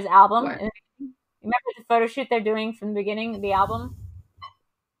doing for his album? Remember the photo shoot they're doing from the beginning of the album?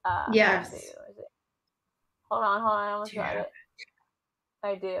 Yes. Hold on. I almost got it.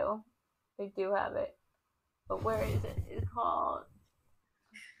 I do. They do have it. But where is it? It's called...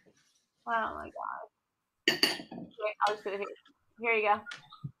 Oh my god. Wait, I'll just put it here. Here you go.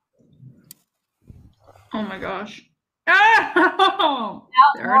 Oh my gosh. Oh!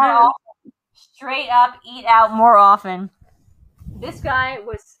 Straight up, eat out more often. This guy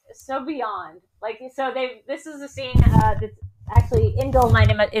was so beyond. Like, so this is a scene that's actually in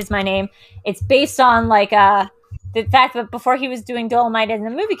Dolomite is my name. It's based on like the fact that before he was doing Dolomite as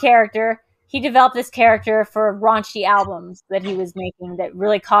a movie character, he developed this character for raunchy albums that he was making that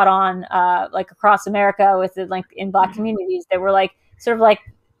really caught on like across America with the, like in black communities that were like sort of like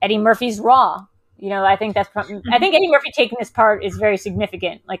Eddie Murphy's Raw. You know, I think Eddie Murphy taking this part is very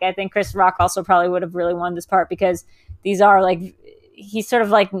significant. Like, I think Chris Rock also probably would have really won this part because these are like, he's sort of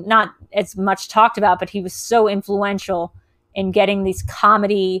like not as much talked about, but he was so influential in getting these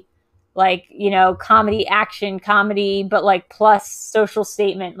comedy, like, you know, comedy, action comedy, but like plus social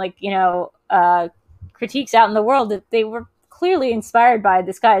statement, like, you know, critiques out in the world that they were clearly inspired by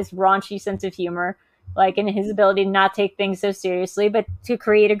this guy's raunchy sense of humor, like, and his ability to not take things so seriously, but to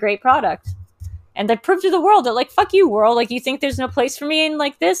create a great product. And that prove to the world that, like, fuck you, world. Like, you think there's no place for me in,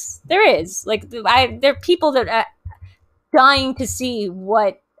 like, this? There is. Like, there are people that are dying to see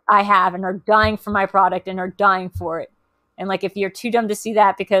what I have and are dying for my product and are dying for it. And, like, if you're too dumb to see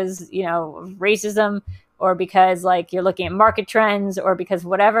that because, you know, of racism or because, like, you're looking at market trends or because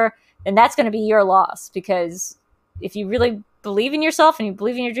whatever, then that's going to be your loss. Because if you really believe in yourself and you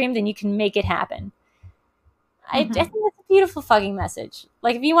believe in your dream, then you can make it happen. I think that's a beautiful fucking message.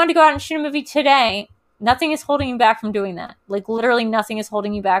 Like, if you want to go out and shoot a movie today, nothing is holding you back from doing that. Like, literally nothing is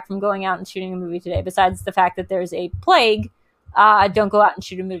holding you back from going out and shooting a movie today, besides the fact that there's a plague. Don't go out and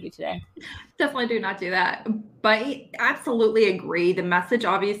shoot a movie today. Definitely do not do that. But I absolutely agree. The message,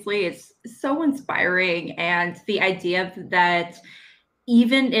 obviously, is so inspiring. And the idea that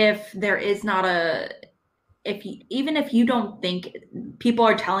even if there is not even if you don't think people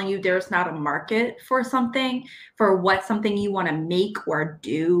are telling you there's not a market for something, for what something you want to make or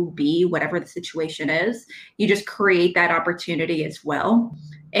do, be, whatever the situation is, you just create that opportunity as well.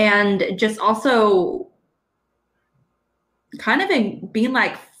 And just also kind of being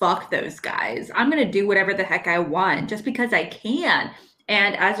like, fuck those guys. I'm going to do whatever the heck I want just because I can.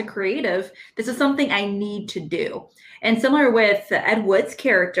 And as a creative, this is something I need to do. And similar with Ed Wood's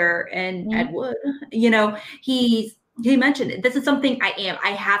character and Ed Wood, you know, he mentioned this is something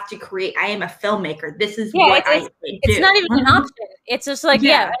I have to create. I am a filmmaker. This is what I do. It's not even an option. It's just like,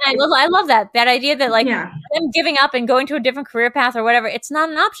 and I love that idea that, like, them giving up and going to a different career path or whatever, it's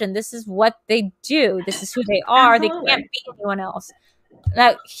not an option. This is what they do. This is who they are. Absolutely. They can't be anyone else.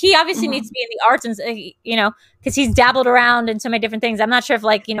 Now, he obviously needs to be in the arts and, you know, because he's dabbled around in so many different things. I'm not sure if,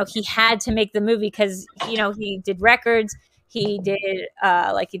 like, you know, he had to make the movie because, you know, he did records, he did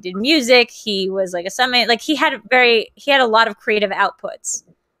he did music, he was like a summit, like he had a lot of creative outputs.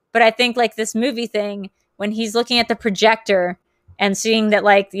 But I think, like, this movie thing, when he's looking at the projector and seeing that,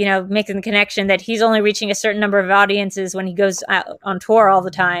 like, you know, making the connection that he's only reaching a certain number of audiences when he goes out on tour all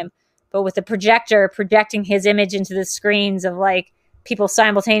the time, but with the projector projecting his image into the screens of, like, people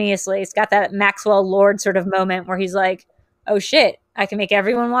simultaneously, it's got that Maxwell Lord sort of moment where he's like, oh shit, I can make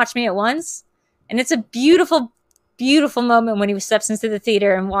everyone watch me at once. And it's a beautiful, beautiful moment when he steps into the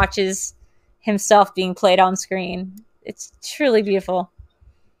theater and watches himself being played on screen. It's truly beautiful.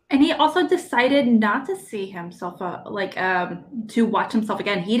 And he also decided not to see himself, to watch himself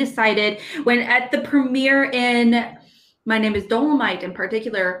again. He decided when at the premiere in My Name is Dolemite in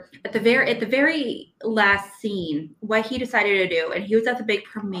particular, at the very last scene, what he decided to do, and he was at the big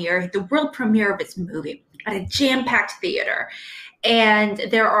premiere, the world premiere of his movie, at a jam-packed theater. And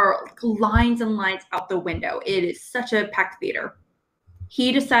there are lines and lines out the window. It is such a packed theater.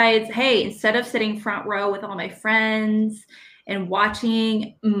 He decides, hey, instead of sitting front row with all my friends and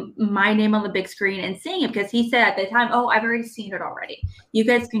watching my name on the big screen and seeing it, because he said at the time, oh, I've already seen it already. You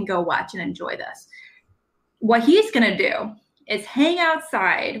guys can go watch and enjoy this. What he's going to do is hang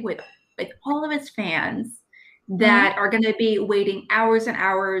outside with all of his fans that are going to be waiting hours and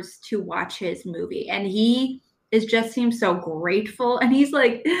hours to watch his movie. And he just seems so grateful. And he's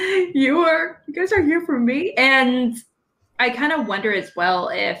like, you guys are here for me. And I kind of wonder as well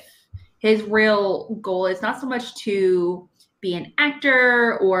if his real goal is not so much to be an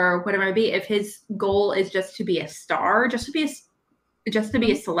actor or whatever it may be, if his goal is just to be a star, just to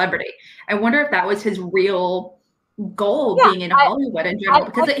be a celebrity. I wonder if that was his real goal, being in Hollywood in general,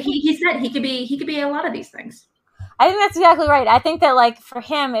 because he said he could be a lot of these things. I think that's exactly right. I think that, like, for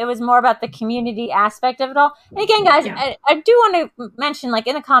him, it was more about the community aspect of it all. And again, guys, I do want to mention, like,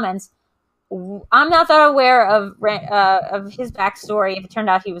 in the comments, I'm not that aware of his backstory. If it turned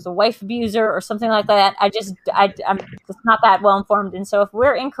out he was a wife abuser or something like that, I'm just not that well informed. And so if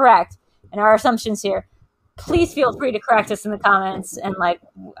we're incorrect in our assumptions here, please feel free to correct us in the comments, and, like,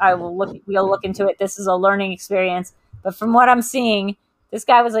 we'll look into it. This is a learning experience. But from what I'm seeing, this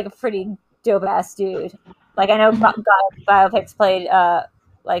guy was, like, a pretty dope ass dude. Like, I know biopics played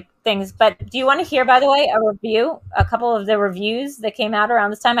like things, but do you want to hear, by the way, a couple of the reviews that came out around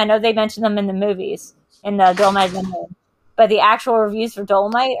this time? I know they mentioned them in the movies, in the Dolomite movie, but the actual reviews for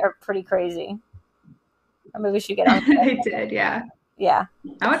Dolomite are pretty crazy. Or maybe we should get on. I did, yeah.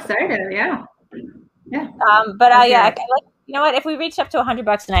 I'm excited, yeah. You know what? If we reach up to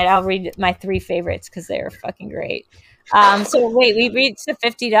 $100 tonight, I'll read my 3 favorites because they are fucking great. So wait, we reached the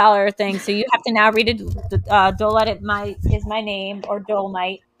 $50 thing, so you have to now read it. Dolomite is my name, or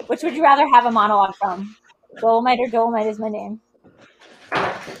Dolomite. Which would you rather have a monologue from? Dolomite or Dolomite is my name?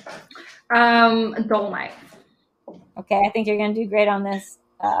 Dolomite. Okay, I think you're gonna do great on this.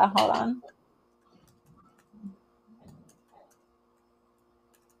 Hold on.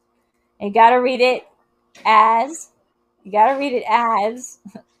 And you gotta read it as.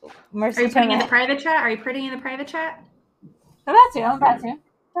 Mercy Are you putting in Tomei. the private chat? Are you putting in the private chat? I'm about to.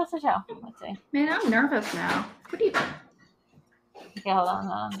 That's the show. Let's see. Man, I'm nervous now. What do you? Okay, hold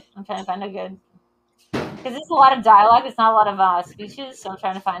on. I'm trying to find a good. Because it's a lot of dialogue. It's not a lot of speeches, so I'm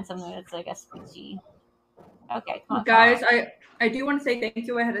trying to find something that's like a speechy. Okay, come on, guys. I do want to say thank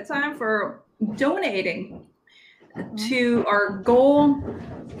you ahead of time for donating to our goal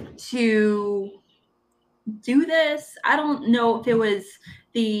to do this. I don't know if it was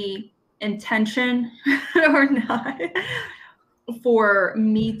the intention or not for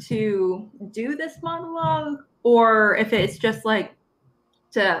me to do this monologue, or if it's just like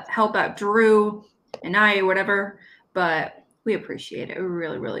to help out Drew and I or whatever, but we appreciate it. We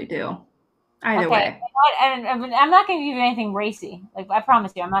really, really do. Either way. And I'm not going to give you anything racy. Like, I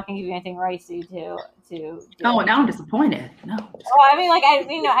promise you, I'm not going to give you anything racy to Oh, now I'm disappointed. No. Well, I mean, like,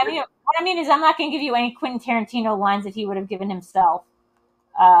 what I mean is I'm not going to give you any Quentin Tarantino lines that he would have given himself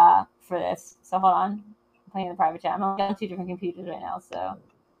for this. So hold on. I'm playing in the private chat. I'm on 2 different computers right now. So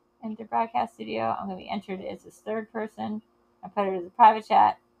enter broadcast studio. I'm going to be entered as this third person. I put it as a private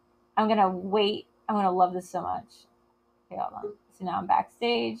chat. I'm going to wait. I'm going to love this so much. Okay, hold on. So now I'm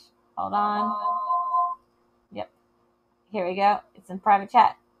backstage. Hold on. Yep. Here we go. It's in private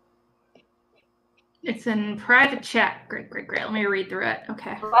chat. It's in private chat. Great. Let me read through it.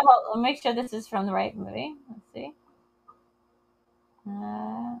 Okay. Well, let me make sure this is from the right movie. Let's see.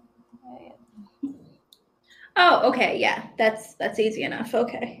 Oh, okay. Yeah, that's easy enough.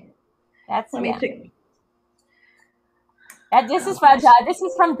 Okay. Let me think. This is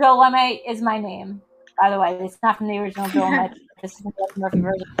from Dolomite Is My Name. By the way, it's not from the original Dolomite. This is from the Murphy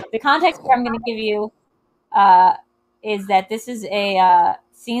version. The context I'm going to give you is that this is a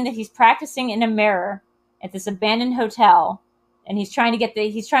scene that he's practicing in a mirror at this abandoned hotel, and he's trying to get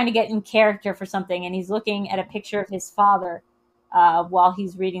in character for something, and he's looking at a picture of his father while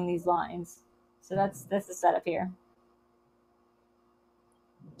he's reading these lines. So that's the setup here.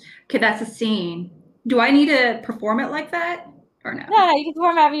 Okay, that's a scene. Do I need to perform it like that or no? No, you can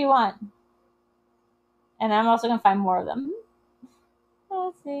perform however you want. And I'm also going to find more of them.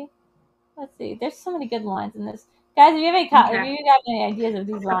 Let's see. There's so many good lines in this. Guys, if you have any ideas of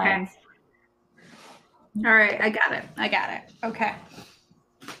these lines. All right, I got it. Okay.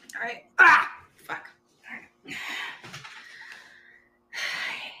 All right. Fuck. All right.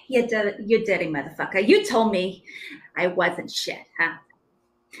 You dirty motherfucker. You told me I wasn't shit, huh?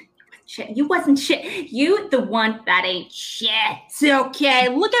 You wasn't shit. You the one that ain't shit. Okay,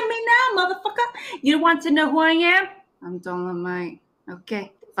 look at me now, motherfucker. You want to know who I am? I'm Dolomite.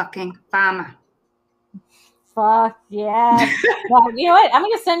 Okay, fucking farmer. Fuck yeah. Well, you know what? I'm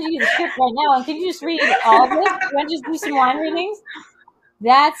going to send you the script right now, and can you just read all of this? You want to just do some line readings?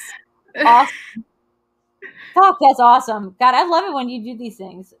 That's awesome. Fuck, that's awesome. God, I love it when you do these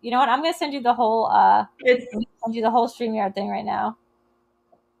things. You know what? I'm going to send you the whole StreamYard thing right now.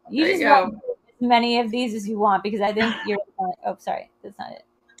 You just write as many of these as you want, because I think you're oh, sorry. That's not it.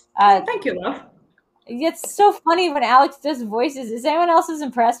 Thank you, love. It's so funny when Alex does voices. Is anyone else as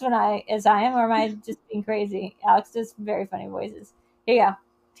impressed as I am, or am I just being crazy? Alex does very funny voices. Here you go.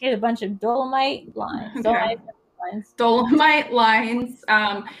 Here's a bunch of Dolomite lines. Okay. Dolomite lines.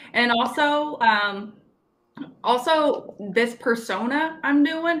 And also this persona I'm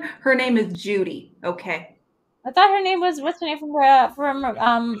doing, her name is Judy. Okay. I thought her name was, what's her name from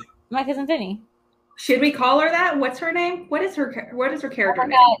My Cousin Vinny? Should we call her that? What's her name? What is her character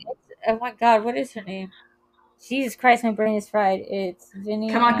name? Oh my God, what is her name? Jesus Christ, my brain is fried. It's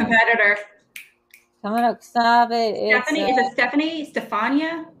Vinny. Come on, competitor. Come on up, stop it. Stephanie, is it Stephanie?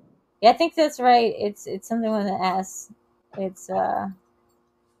 Stefania? Yeah, I think that's right. It's something with an S. It's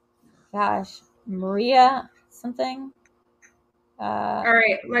Maria something. All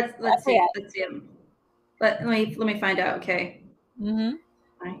right, let's see. Let's see. Let me find out. Okay. Mm-hmm.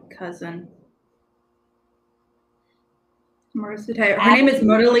 My cousin. Her name is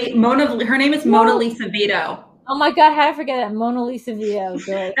Mona Lisa Vito. Oh my God, how did I forget that? Mona Lisa Vito.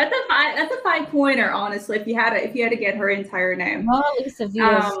 Great. That's a 5-pointer, honestly. If you had to get her entire name. Mona Lisa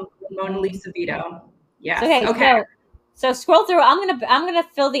Vito. Mona Lisa Vito. Yeah. Okay. So scroll through. I'm gonna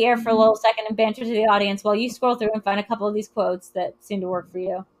fill the air for a little second and banter to the audience while you scroll through and find a couple of these quotes that seem to work for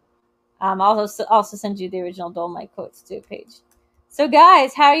you. I'll also send you the original Dolomite quotes too page. So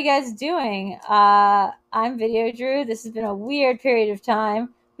guys, how are you guys doing? I'm Video Drew. This has been a weird period of time.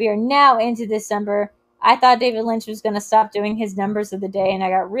 We are now into December. I thought David Lynch was going to stop doing his numbers of the day, and I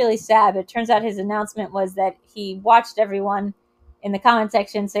got really sad. But it turns out his announcement was that he watched everyone in the comment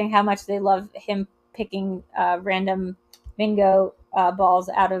section saying how much they love him picking random bingo balls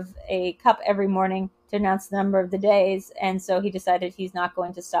out of a cup every morning to announce the number of the days, and so he decided he's not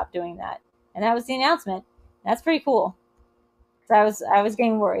going to stop doing that. And that was the announcement. That's pretty cool. So I was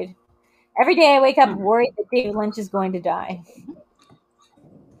getting worried. Every day I wake up worried that David Lynch is going to die.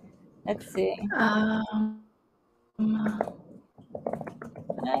 Let's see. I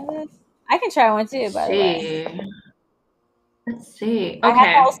can try one too, by the way. Let's see. Okay. I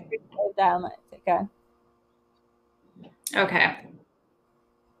have all three down. Okay. Okay.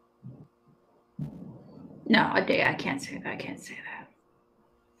 No, a day. I can't say that. I can't say that.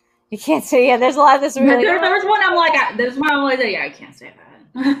 You can't say, yeah, there's a lot of this really. There was one I'm like, yeah, I can't say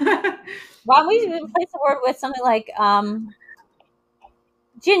that. Why don't we replace the word with something like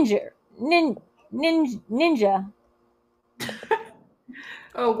ginger, ninja.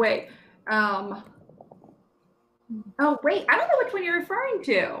 Oh wait. Oh wait, I don't know which one you're referring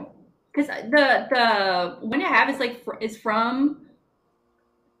to. Because the one I have is from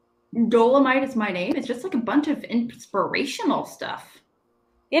Dolomite Is My Name. It's just like a bunch of inspirational stuff.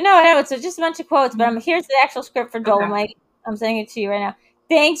 You know, I know it's just a bunch of quotes, but here's the actual script for Dolomite. Okay. I'm sending it to you right now.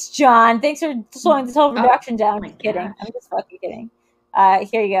 Thanks, John. Thanks for slowing this whole production down. I'm kidding. I'm just fucking kidding.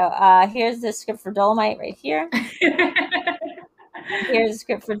 Here you go. Here's the script for Dolomite right here. Here's the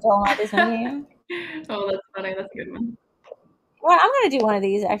script for Dolomite Is My Name. Oh, that's funny. That's a good one. Well, I'm going to do one of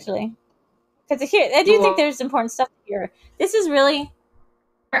these, actually. Because here, I do think there's important stuff here. This is really...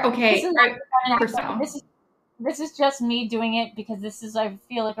 Okay. This is just me doing it because this is, I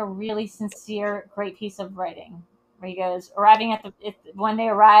feel like, a really sincere, great piece of writing. Where he goes, arriving at when they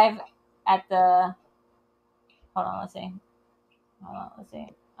arrive at the... Hold on, let's see. Hold on.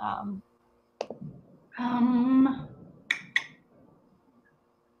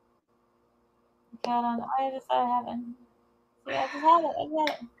 I just thought I have it. See, I just have it. I get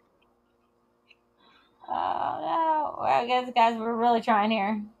it. Oh, no. Well, I guess, guys, we're really trying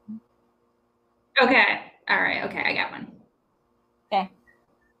here. Okay. All right. Okay, I got one. Okay.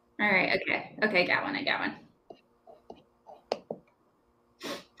 All right. Okay. Okay, got one.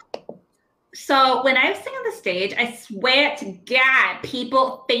 So when I was singing on the stage, I swear to God,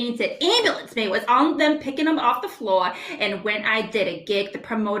 people fainted. Ambulance mate was on them, picking them off the floor. And when I did a gig, the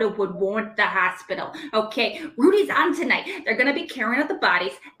promoter would warn the hospital. Okay, Rudy's on tonight. They're going to be carrying out the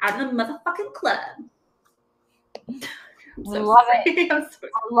bodies out of the motherfucking club. Love it. I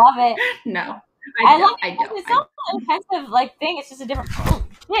love it. No, I love it. It's not an offensive thing. It's just a different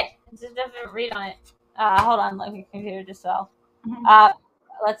shit. It's just a different read on it. Hold on, let me computer just fell.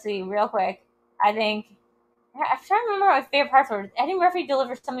 Let's see, real quick. I think I'm trying to remember what my favorite parts were. Eddie Murphy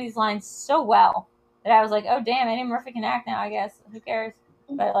delivers some of these lines so well that I was like, oh damn, Eddie Murphy can act now, I guess. Who cares?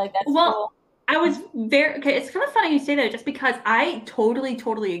 But that's cool. I was okay. It's kind of funny you say that just because I totally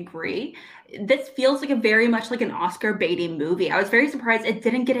agree. This feels like very much like an Oscar baiting movie. I was very surprised it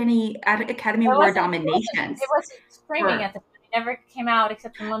didn't get any Academy Award nominations. It wasn't streaming at the time. It never came out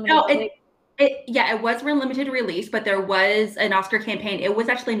except in limited. No, it was for limited release, but there was an Oscar campaign. It was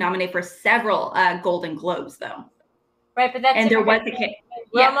actually nominated for several Golden Globes, though. Right, but that's there was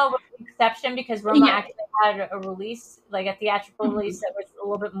Roma was an exception because Roma actually had a release, like a theatrical release that was a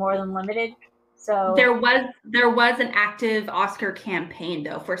little bit more than limited. So there was an active Oscar campaign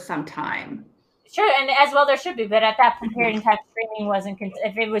though for some time. Sure, and as well there should be, but at that period in time, streaming wasn't.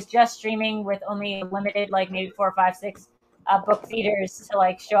 If it was just streaming with only limited, like maybe 4, 5, 6 book theaters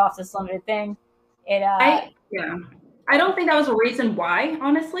to show off this limited thing, I don't think that was a reason why,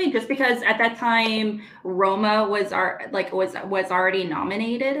 honestly. Just because at that time Roma was already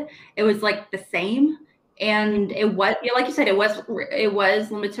nominated, it was the same. And it was, like you said, it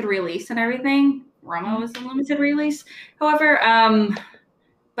was limited release and everything. Roma was a limited release. However,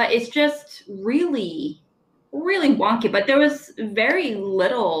 but it's just really, really wonky. But there was very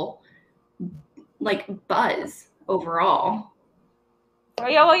little buzz overall. Oh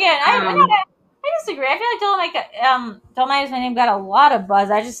yeah, well, yeah. I disagree. I feel like Dolomite Is My Name got a lot of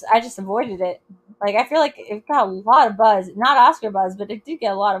buzz. I just avoided it. I feel like it got a lot of buzz, not Oscar buzz, but it did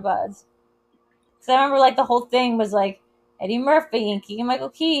get a lot of buzz. So I remember the whole thing was Eddie Murphy and Keegan-Michael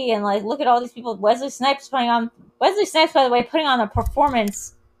Key and look at all these people. Wesley Snipes, by the way, putting on a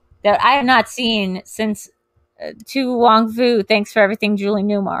performance that I have not seen since To Wong Fu, Thanks for Everything, Julie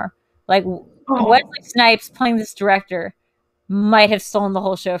Newmar. Wesley Snipes playing this director might have stolen the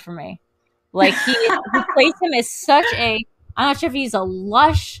whole show for me. He plays him as such a, I'm not sure if he's a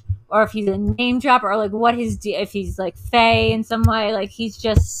lush or if he's a name dropper or what if he's Faye in some way. He's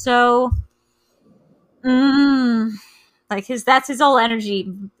just so that's his whole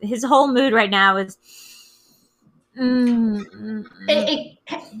energy. His whole mood right now is I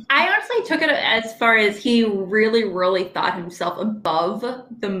honestly took it as far as he really, really thought himself above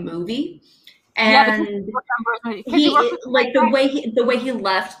the movie, and he like the way he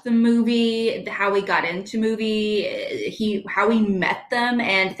left the movie, how he got into movie, how he met them,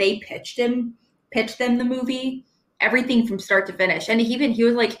 and they pitched them the movie, everything from start to finish. And he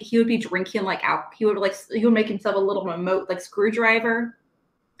was like he would be drinking like he would make himself a little remote like screwdriver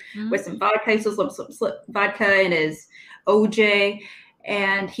with some vodka, some vodka in his OJ.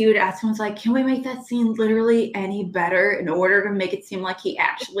 And he would ask him, like, can we make that scene literally any better in order to make it seem like he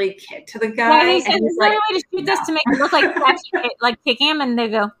actually kicked the guy? Yeah, he said, "Is there a way to shoot this to make it look like kicking him?" And they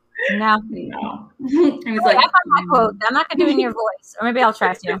go, "No." And he's like, "I found my quote. I'm not gonna do it in your voice, or maybe I'll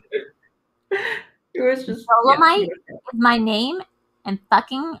try to." It was just Dolomite is my name, and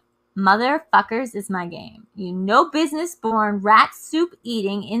fucking motherfuckers is my game. You no business born rat soup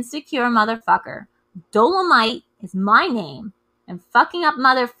eating insecure motherfucker. Dolomite is my name. And fucking up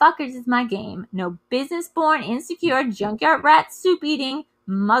motherfuckers is my game. No business born, insecure, junkyard rat soup eating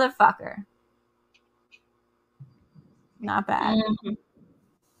motherfucker. Not bad. Mm-hmm.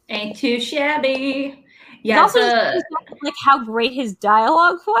 Ain't too shabby. Yeah. Also, like how great his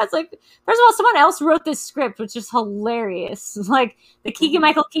dialogue was. Like, first of all, someone else wrote this script, which is hilarious. Like, the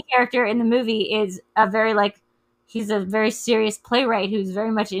Keegan-Michael Key character in the movie is he's a very serious playwright who's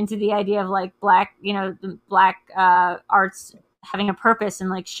very much into the idea of like black arts having a purpose and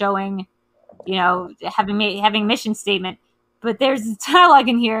like showing, having mission statement. But there's dialogue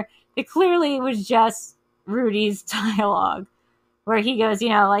in here that clearly was just Rudy's dialogue, where he goes,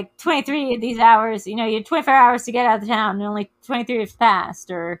 like 23 of these hours, you had 24 hours to get out of town and only 23 have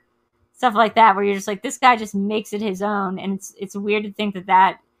passed, or stuff like that, where you're just like, this guy just makes it his own. And it's weird to think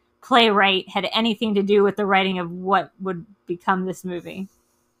that playwright had anything to do with the writing of what would become this movie.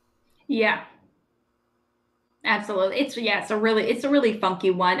 Yeah. Absolutely. It's a really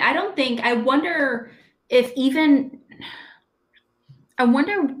funky one. I wonder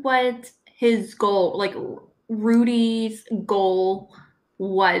what his goal, like Rudy's goal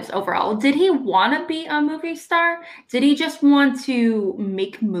was overall. Did he want to be a movie star? Did he just want to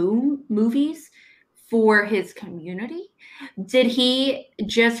make movies for his community? Did he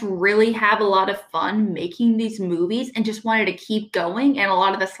just really have a lot of fun making these movies and just wanted to keep going, and a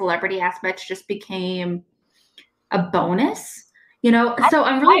lot of the celebrity aspects just became a bonus? So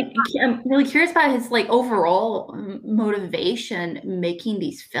I'm really curious about his like overall motivation making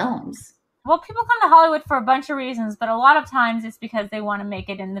these films. Well, people come to Hollywood for a bunch of reasons, but a lot of times it's because they want to make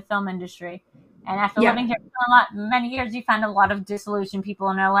it in the film industry. And after living here for many years, you find a lot of disillusioned people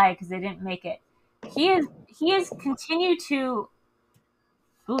in LA because they didn't make it. He has continued to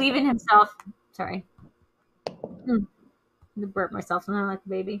believe in himself. Sorry, I'm gonna burp myself. I'm like a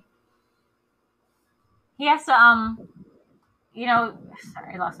baby. He has to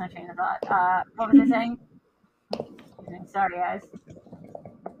sorry, I lost my train of thought. What was I saying? Sorry, guys.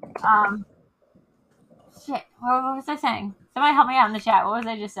 Shit. What was I saying? Somebody help me out in the chat. What was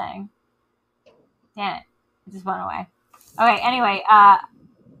I just saying? Damn it. It just went away. Okay, anyway, I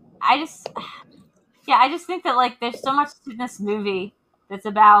just think that like there's so much in this movie that's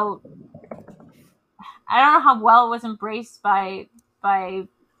about, I don't know how well it was embraced by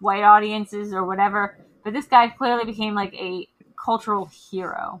white audiences or whatever, but this guy clearly became like a cultural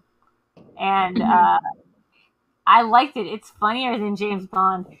hero. And I liked it. It's funnier than James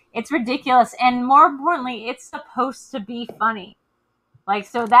Bond. It's ridiculous. And more importantly, it's supposed to be funny. Like,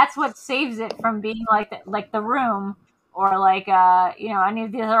 so that's what saves it from being like The Room or like, any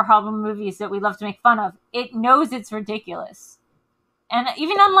of the other horrible movies that we love to make fun of. It knows it's ridiculous. And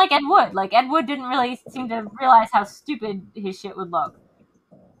even unlike Ed Wood, didn't really seem to realize how stupid his shit would look.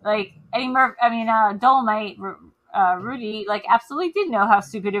 Like, Dolomite, Rudy, like, absolutely did know how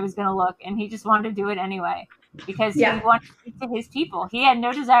stupid it was going to look, and he just wanted to do it anyway. Because he wanted to speak to his people. He had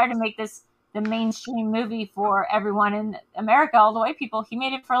no desire to make this the mainstream movie for everyone in America, all the white people. He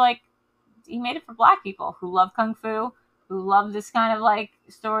made it for black people who love kung fu, who love this kind of like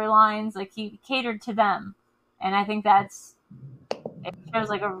storylines. Like, he catered to them. And I think it shows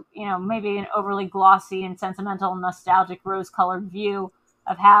like maybe an overly glossy and sentimental, nostalgic, rose-colored view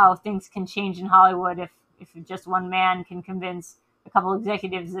of how things can change in Hollywood if just one man can convince a couple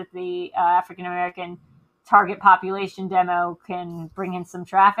executives that the African-American target population demo can bring in some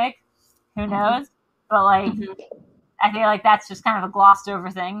traffic. Who knows? But like, I feel like that's just kind of a glossed over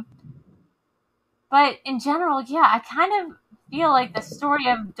thing. But in general, yeah, I kind of feel like the story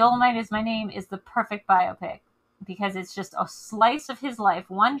of Dolomite Is My Name is the perfect biopic, because it's just a slice of his life,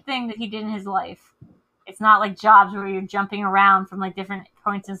 one thing that he did in his life. It's not like Jobs where you're jumping around from like different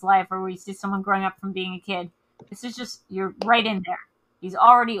points in his life, or where you see someone growing up from being a kid. This is just, you're right in there. He's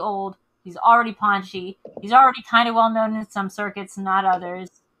already old. He's already paunchy. He's already kind of well known in some circuits, not others.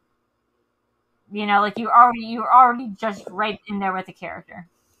 You know, like you're already just right in there with the character.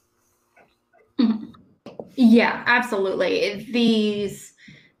 Yeah, absolutely.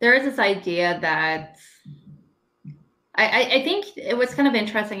 There is this idea that I think what's kind of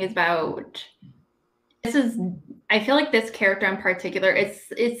interesting is about I feel like this character in particular, he's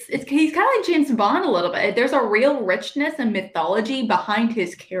kind of like James Bond a little bit. There's a real richness and mythology behind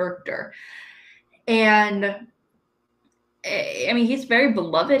his character. And I mean, he's very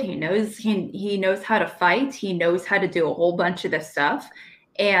beloved. He knows how to fight. He knows how to do a whole bunch of this stuff.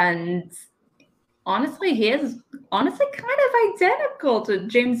 And honestly, he is kind of identical to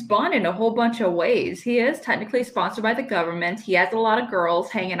James Bond in a whole bunch of ways. He is technically sponsored by the government. He has a lot of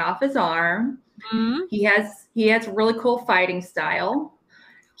girls hanging off his arm. Mm-hmm. He has really cool fighting style.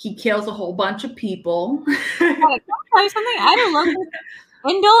 He kills a whole bunch of people. Can I tell you something? I don't love it.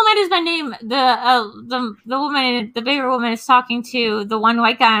 In Dolomite Is My Name, the woman, the bigger woman, is talking to the one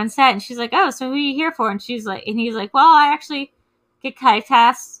white guy on set, and she's like, "Oh, so who are you here for?" And he's like, "Well, I actually get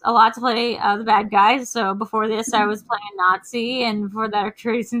typecast a lot to play the bad guys. So before this, I was playing Nazi, and before that,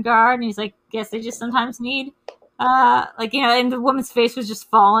 Treason Guard." And he's like, "Guess they just sometimes need." And the woman's face was just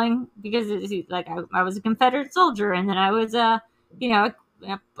falling because I was a Confederate soldier, and then I was a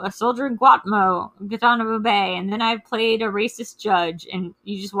soldier in Guantanamo Bay, and then I played a racist judge, and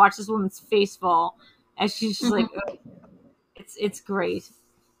you just watch this woman's face fall as she's just like, oh, it's great.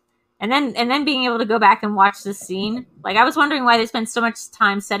 And then being able to go back and watch this scene, like I was wondering why they spent so much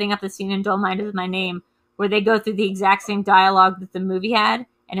time setting up the scene in Dolomite Is My Name, where they go through the exact same dialogue that the movie had,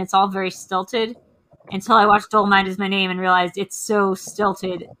 and it's all very stilted. Until I watched Dolomite Is My Name and realized it's so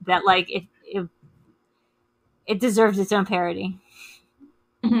stilted that like it deserves its own parody.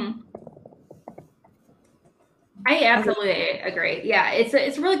 Mm-hmm. I absolutely agree. Yeah, it's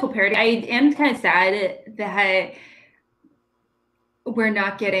a really cool parody. I am kind of sad that we're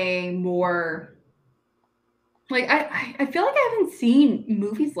not getting more. Like I feel like I haven't seen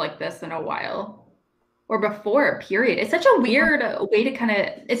movies like this in a while. Or before, period. It's such a weird way to kind of,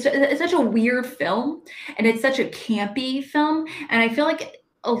 it's such a weird film, and it's such a campy film. And I feel like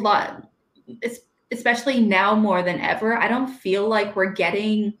a lot, especially now more than ever, I don't feel like we're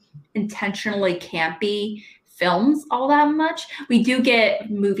getting intentionally campy films all that much. We do get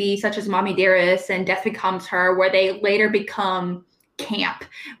movies such as Mommy Dearest and Death Becomes Her, where they later become camp,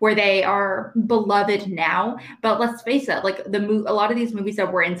 where they are beloved now. But let's face it, like a lot of these movies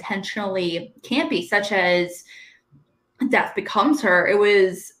that were intentionally campy, such as Death Becomes Her, it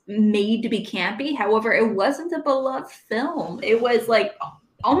was made to be campy. However, it wasn't a beloved film. It was like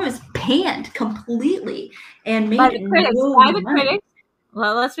almost panned completely and made by the critics.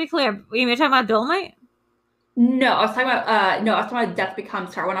 Well, let's be clear. You were talking about Dolomite? No, I was talking about Death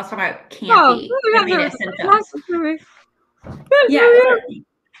Becomes Her when I was talking about campy. A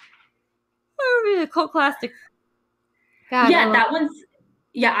cult classic. God, that one's.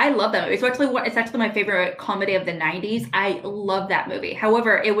 Yeah, I love that movie. It's actually my favorite comedy of the 90s. I love that movie.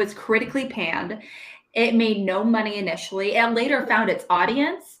 However, it was critically panned. It made no money initially, and later found its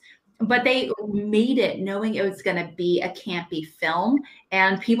audience. But they made it knowing it was going to be a campy film,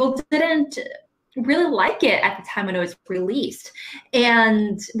 and people didn't really like it at the time when it was released.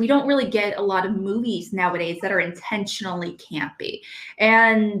 And we don't really get a lot of movies nowadays that are intentionally campy.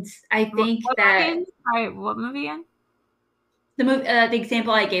 And I think what movie again? The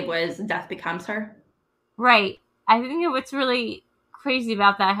example I gave was Death Becomes Her. Right. I think what's really crazy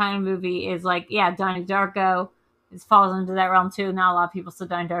about that kind of movie is like, yeah, Donnie Darko falls into that realm too. Not a lot of people saw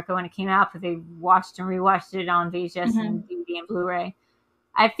Donnie Darko when it came out, but they watched and rewatched it on VHS and DVD and Blu-ray.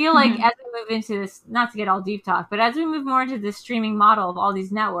 I feel like as we move into this, not to get all deep talk, but as we move more into the streaming model of all these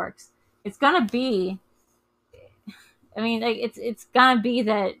networks, it's gonna be. I mean, like it's gonna be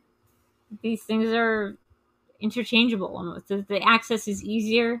that these things are interchangeable. The access is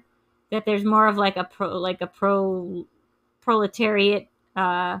easier. That there's more of like a proletariat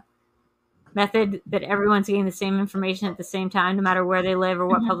method that everyone's getting the same information at the same time, no matter where they live or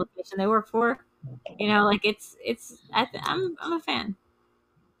what publication they work for. You know, like I'm a fan.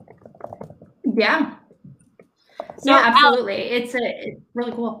 Yeah. So yeah, absolutely. It's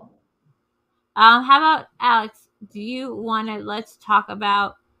really cool. How about Alex? Do you want to let's talk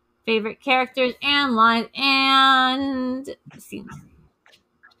about favorite characters and lines and scenes?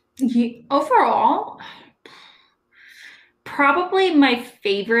 Overall, probably my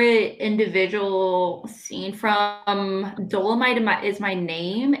favorite individual scene from Dolomite Is My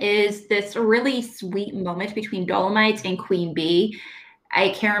Name is this really sweet moment between Dolomite and Queen Bee. I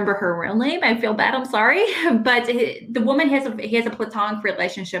can't remember her real name. I feel bad. I'm sorry, but the woman he has a platonic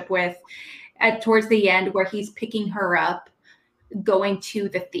relationship with towards the end, where he's picking her up, going to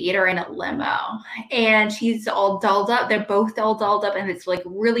the theater in a limo, and she's all dolled up. They're both all dolled up, and it's like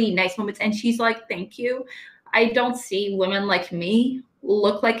really nice moments. And she's like, "Thank you. I don't see women like me,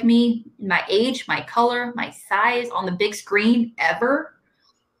 look like me, my age, my color, my size on the big screen ever.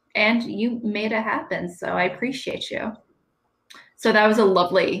 And you made it happen. So I appreciate you." So that was a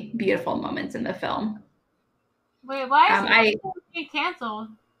lovely, beautiful moment in the film. Wait, why is it canceled?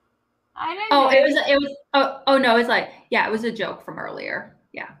 I didn't. Oh, no, it's like, yeah, it was a joke from earlier.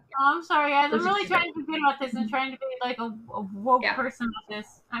 Yeah. Oh, I'm sorry. I'm really trying to be good about this and trying to be like a woke person with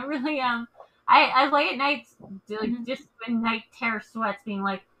this. I really am. I lay at night, just in night terror sweats, being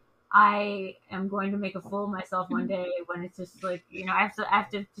like, I am going to make a fool of myself one day, when it's just like, I have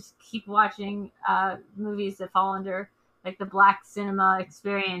to just keep watching movies that fall under like the black cinema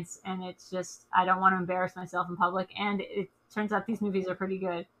experience, and it's just, I don't want to embarrass myself in public, and it turns out these movies are pretty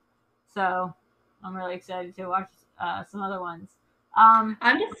good. So I'm really excited to watch some other ones. I'm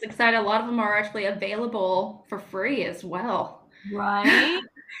just excited. A lot of them are actually available for free as well. Right.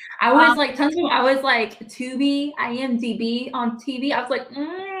 I was like, tons of them. I was like, Tubi, IMDb on TV. I was like,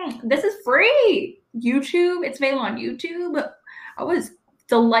 this is free. YouTube, it's available on YouTube. I was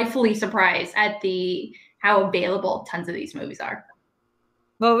delightfully surprised at how available tons of these movies are.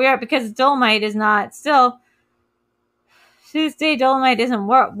 Well, we are, because Dolomite is not still. To this day, Dolomite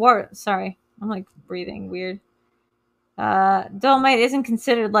isn't sorry, I'm like breathing weird. Dolomite isn't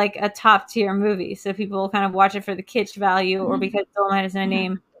considered like a top tier movie, so people kind of watch it for the kitsch value, or because Dolomite as a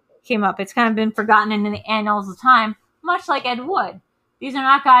name came up. It's kind of been forgotten in the annals of time, much like Ed Wood. These are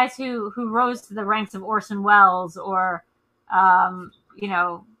not guys who rose to the ranks of Orson Welles or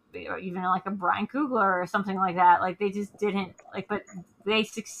or even like a Brian Coogler or something like that. Like, they just didn't but they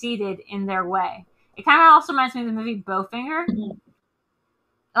succeeded in their way. It kind of also reminds me of the movie Bowfinger,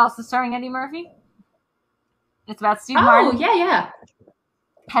 also starring Eddie Murphy. It's about Steve Martin. Oh, yeah.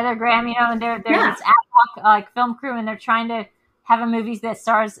 Heather Graham, and they're this ad hoc film crew, and they're trying to have a movie that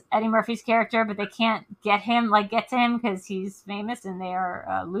stars Eddie Murphy's character, but they can't get to him because he's famous, and they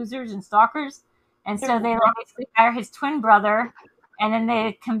are losers and stalkers. And so they basically hire his twin brother, and then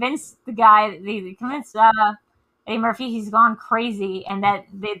they convince Eddie Murphy he's gone crazy, and that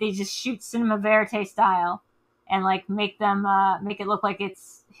they just shoot cinema verite style, and like make it look like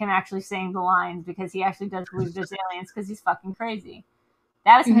it's him actually saying the lines, because he actually does believe there's aliens, because he's fucking crazy.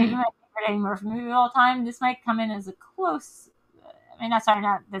 That was maybe my favorite Eddie Murphy movie of all time. This might come in as a close.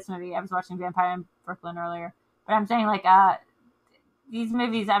 Not this movie. I was watching Vampire in Brooklyn earlier, but I'm saying these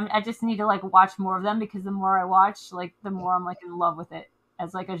movies. I just need to watch more of them, because the more I watch, the more I'm in love with it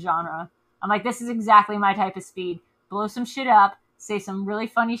as a genre. I'm like, this is exactly my type of speed. Blow some shit up, say some really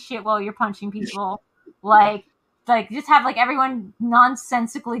funny shit while you're punching people, just have everyone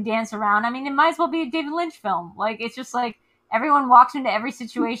nonsensically dance around. It might as well be a David Lynch film. It's just everyone walks into every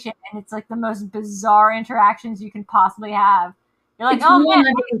situation, and it's the most bizarre interactions you can possibly have. You're like, it's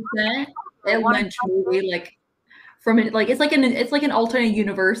 100% a Lynch movie. It's like an alternate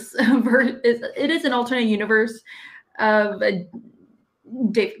universe. It is an alternate universe of a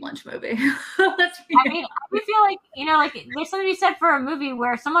David Lynch movie. I feel there's something to be said for a movie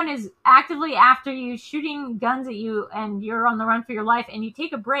where someone is actively after you, shooting guns at you, and you're on the run for your life, and you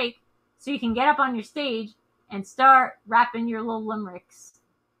take a break so you can get up on your stage and start rapping your little limericks.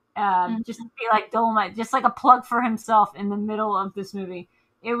 Just to be like Dolomite, just like a plug for himself in the middle of this movie.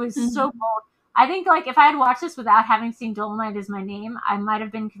 It was so bold. I think if I had watched this without having seen Dolomite as my name, I might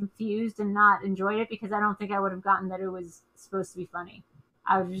have been confused and not enjoyed it, because I don't think I would have gotten that it was supposed to be funny.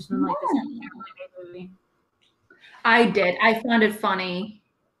 I would have just been like, this is a really made movie. I did. I found it funny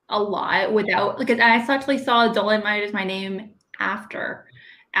a lot because I actually saw Dolomite as my name after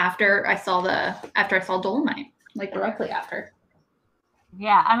I saw Dolomite, directly after.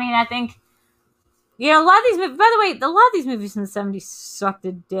 Yeah, I think a lot of these movies. By the way, a lot of these movies in the 70s sucked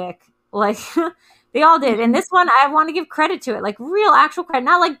a dick. They all did. And this one, I want to give credit to it, real actual credit,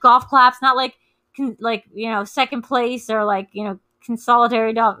 not golf claps, not second place, or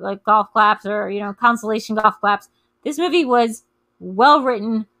consolatory golf claps, or consolation golf claps. This movie was well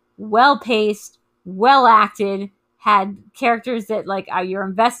written, well paced, well acted, had characters that you're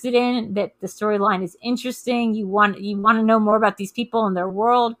invested in, that the storyline is interesting. You want to know more about these people and their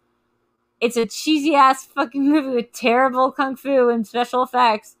world. It's a cheesy ass fucking movie with terrible kung fu and special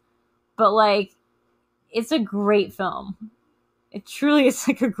effects, but it's a great film. It truly is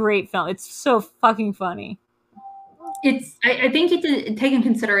a great film. It's so fucking funny. I think it's take in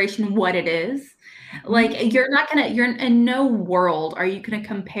consideration what it is. Like you're in no world are you gonna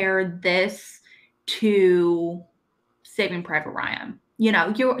compare this to Saving Private Ryan. You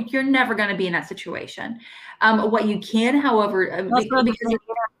know, you're never gonna be in that situation. What you can, however,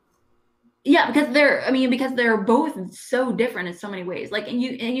 because they're both so different in so many ways. Like, and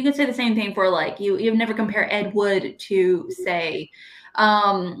you can say the same thing for like you never compare Ed Wood to say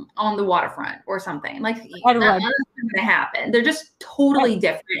On the Waterfront or something. Like that's not gonna happen. They're just totally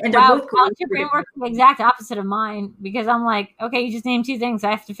different, and they're both cool. Your brain works the exact opposite of mine because I'm like, okay, you just named two things. I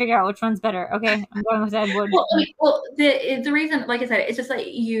have to figure out which one's better. Okay, I'm going with Ed Wood. Well, the reason, like I said, it's just like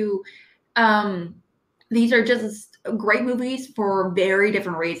you. These are just great movies for very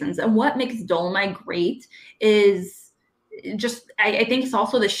different reasons. And what makes Dolomite great is just, I think it's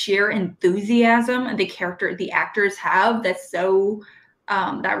also the sheer enthusiasm the actors have that's so,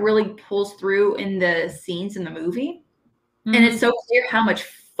 that really pulls through in the scenes in the movie. Mm-hmm. And it's so clear how much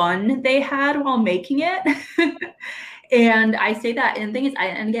fun they had while making it. And I say that, and the thing is,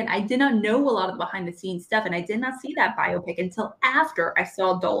 I did not know a lot of the behind the scenes stuff, and I did not see that biopic until after I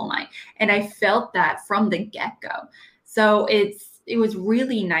saw Dolomite, and I felt that from the get-go. So it was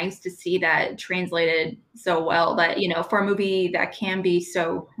really nice to see that translated so well, that, you know, for a movie that can be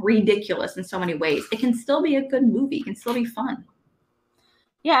so ridiculous in so many ways, it can still be a good movie. It can still be fun.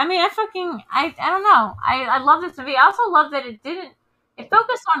 Yeah, I mean, I don't know. I love this movie. I also love that it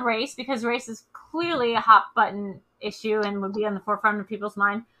focused on race, because race is clearly a hot button issue and would be on the forefront of people's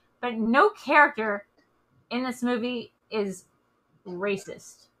mind. But no character in this movie is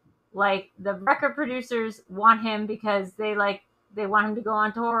racist. Like, the record producers want him because they want him to go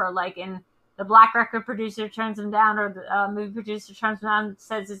on tour, or like in the black record producer turns him down, or the movie producer turns him down,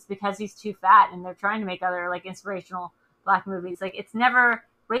 says it's because he's too fat, and they're trying to make other like inspirational black movies. Like, it's never,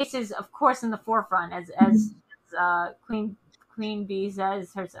 race is of course in the forefront, as Queen Bee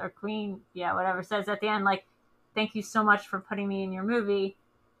says, or Queen, whatever, says at the end, like, thank you so much for putting me in your movie.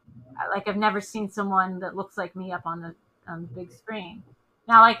 Like, I've never seen someone that looks like me up on the big screen.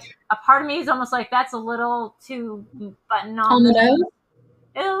 Now, like, a part of me is almost like, that's a little too button on the nose.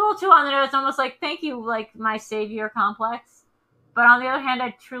 It's a little too on the nose, almost like, thank you, like, my savior complex. But on the other hand,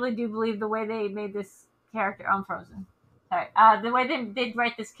 I truly do believe the way they made this character, I'm frozen. Sorry. The way they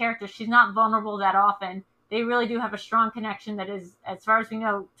write this character, she's not vulnerable that often. They really do have a strong connection that is, as far as we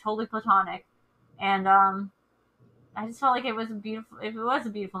know, totally platonic. And I just felt like it was a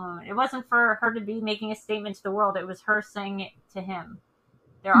beautiful moment. It wasn't for her to be making a statement to the world. It was her saying it to him.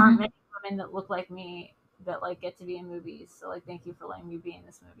 There aren't many women that look like me that like get to be in movies. So like, thank you for letting me be in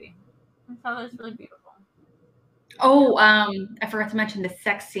this movie. I thought it was really beautiful. Oh, I forgot to mention the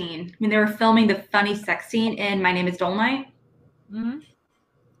sex scene. When they were filming the funny sex scene in My Name is Dolomite. Mm-hmm.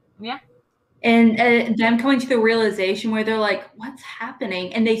 Yeah. And them coming to the realization where they're like, what's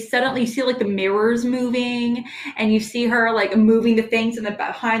happening? And they suddenly see like the mirrors moving, and you see her like moving the things in the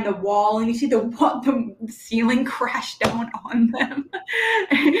behind the wall, and you see the ceiling crash down on them.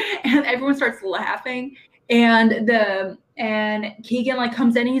 And everyone starts laughing. And Keegan like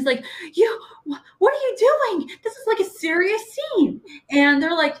comes in and he's like, what are you doing? This is like a serious scene. And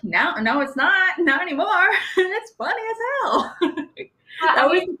they're like, no, it's not anymore. It's funny as hell. That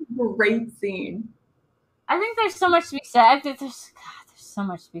was a great scene. I think there's so much to be said. There's so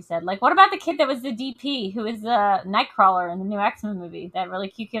much to be said. Like, what about the kid that was the DP, who is the Nightcrawler in the new X-Men movie? That really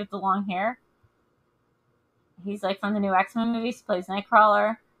cute kid with the long hair. He's like from the new X-Men movies. He plays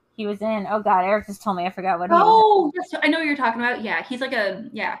Nightcrawler. He was in, oh God, Eric just told me, I forgot what he was. Oh, yes, I know what you're talking about. Yeah, he's like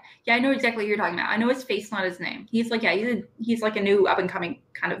I know exactly what you're talking about. I know his face, not his name. He's like, he's like a new up-and-coming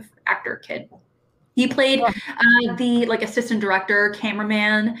kind of actor kid. He played the like assistant director,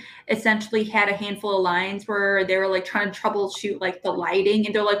 cameraman. Essentially, had a handful of lines where they were like trying to troubleshoot like the lighting,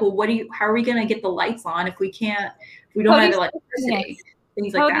 and they're like, "Well, how are we gonna get the lights on if we don't have electricity?"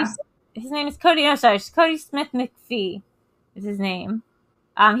 Things like that. His name is Cody. No, sorry, Cody Smith McPhee is his name.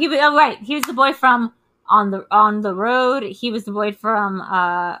 He was the boy from On the Road. He was the boy from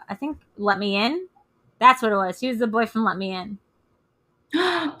I think Let Me In. That's what it was. He was the boy from Let Me In.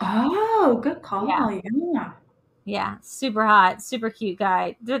 Oh, good call. Yeah, super hot, super cute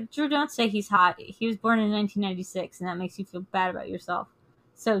guy. Drew, don't say he's hot. He was born in 1996, and that makes you feel bad about yourself.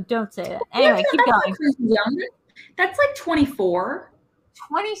 So don't say that. Anyway, keep going. That's like 24.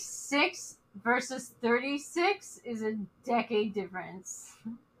 26 versus 36 is a decade difference.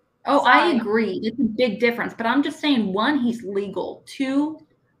 Oh, sorry. I agree. It's a big difference. But I'm just saying, one, he's legal. Two,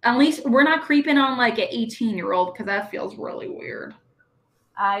 at least we're not creeping on like an 18-year-old, because that feels really weird.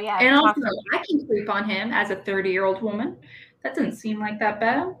 Yeah. And also, I can creep on him as a 30-year-old woman. That doesn't seem like that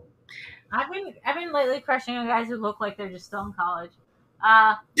bad. I've been lately crushing on guys who look like they're just still in college.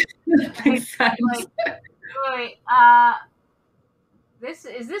 That makes sense. Wait.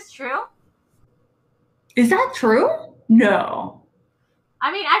 Is this true? Is that true? No.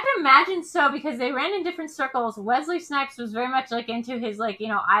 I mean, I can imagine so, because they ran in different circles. Wesley Snipes was very much like into his, like, you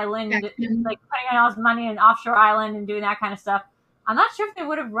know, island, like putting in all his money in an offshore island and doing that kind of stuff. I'm not sure if they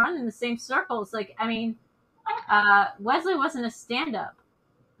would have run in the same circles. Like, I mean, Wesley wasn't a stand-up,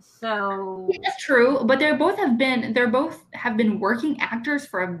 so that's true. But they both have been working actors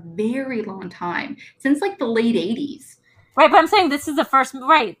for a very long time, since like the late '80s. Right, but I'm saying this is the first,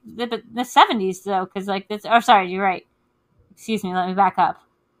 right? The '70s though, because like this. Oh, sorry, you're right. Excuse me, let me back up.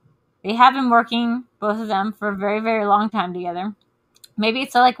 They have been working, both of them, for a very, very long time together. Maybe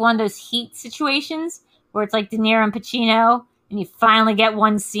it's like one of those Heat situations where it's like De Niro and Pacino, and you finally get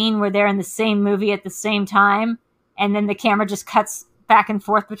one scene where they're in the same movie at the same time, and then the camera just cuts back and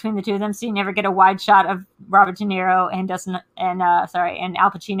forth between the two of them, so you never get a wide shot of Robert De Niro and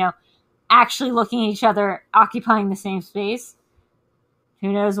Al Pacino actually looking at each other, occupying the same space.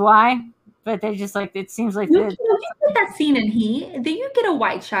 Who knows why? But they just like, it seems like you get that scene in Heat. Do you get a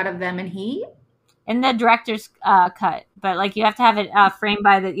wide shot of them in Heat? In the director's cut, but like you have to have it framed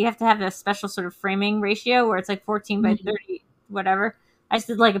by you have to have a special sort of framing ratio where it's like 14 by 30, whatever. I just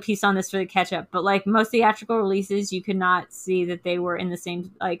did like a piece on this for the catch up, but like most theatrical releases, you could not see that they were in the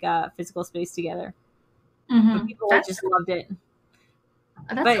same like physical space together. But people just loved it.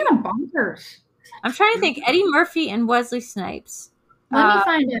 That's kind of bonkers. I'm trying to think. Eddie Murphy and Wesley Snipes. Let me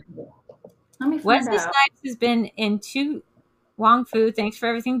find it. Wesley Snipes has been in two Wong Fu, Thanks for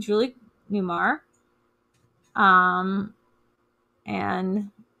Everything, Julie Newmar. And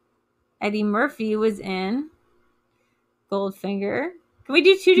Eddie Murphy was in Goldfinger. Can we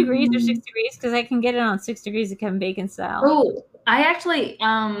do 2 degrees or 6 degrees? Because I can get it on 6 degrees of Kevin Bacon style. Oh, I actually,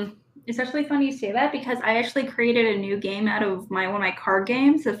 it's actually funny you say that, because I actually created a new game out of one of my card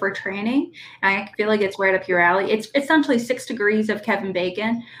games for training. And I feel like it's right up your alley. It's essentially 6 degrees of Kevin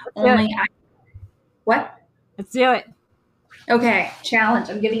Bacon. What? Let's do it. Okay,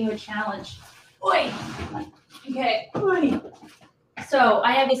 challenge. I'm giving you a challenge. Oi. Okay. Oi. So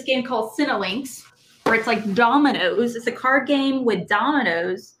I have this game called Cinelinx, where it's like dominoes. It's a card game with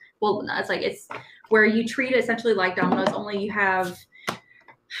dominoes. Well, it's where you treat it essentially like dominoes, only you have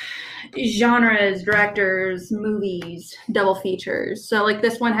genres, directors, movies, double features. So like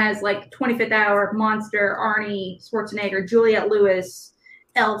this one has like 25th Hour, Monster, Arnie, Schwarzenegger, Juliette Lewis,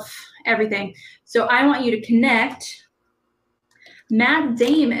 Elf, everything. So I want you to connect Matt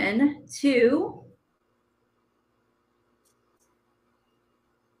Damon to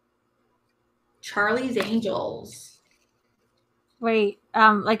Charlie's Angels. Wait,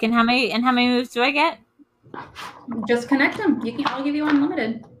 like and how many moves do I get? Just connect them. I'll give you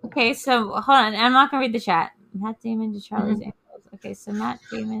unlimited. Okay, so hold on. I'm not gonna read the chat. Matt Damon to Charlie's Angels. Okay, so Matt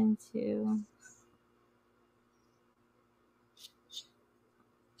Damon to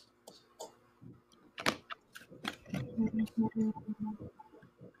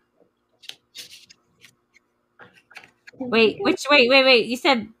Wait. You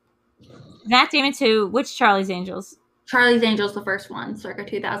said Matt Damon to which Charlie's Angels? Charlie's Angels, the first one, circa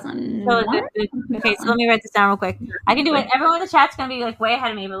 2001. Okay, so let me write this down real quick. I can do it. Everyone in the chat's gonna be like way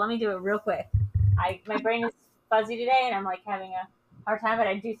ahead of me, but let me do it real quick. My brain is fuzzy today, and I'm like having a hard time, but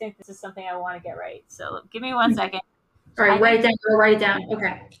I do think this is something I want to get right. So give me 1 second. All right, write it down.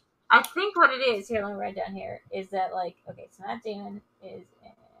 Okay. I think what it is here, let me write down here, is that like, okay, so Matt Damon is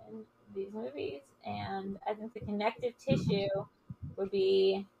in these movies, and I think the connective tissue would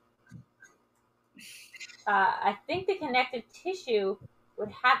be, I think the connective tissue would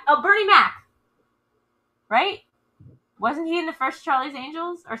have, Bernie Mac, right? Wasn't he in the first Charlie's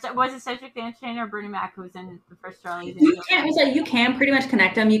Angels? Or was it Cedric the Entertainer or Bernie Mac who was in the first Charlie's Angels? You can pretty much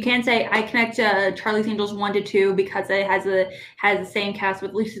connect them. You can say, I connect Charlie's Angels 1 to 2 because it has the same cast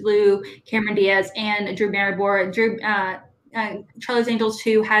with Lucy Liu, Cameron Diaz, and Drew Barrymore. Charlie's Angels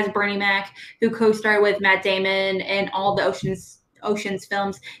 2 has Bernie Mac, who co-starred with Matt Damon in all the Ocean's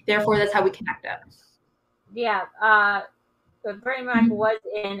films. Therefore, that's how we connect them. Yeah, but Bernie Mac was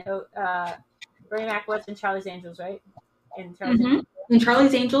in Charlie's Angels, right? In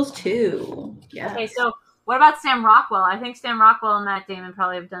Charlie's Angels 2. Yeah. Okay, so what about Sam Rockwell? I think Sam Rockwell and Matt Damon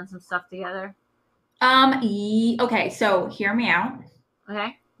probably have done some stuff together. Okay, so hear me out.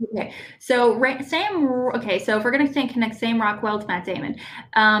 Okay. So so if we're gonna connect Sam Rockwell to Matt Damon,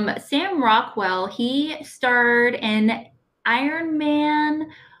 Sam Rockwell, he starred in Iron Man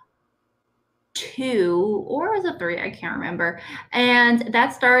 2, or was it 3? I can't remember. And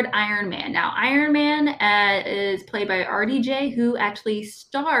that starred Iron Man. Now, Iron Man is played by RDJ, who actually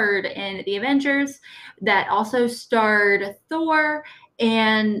starred in the Avengers. That also starred Thor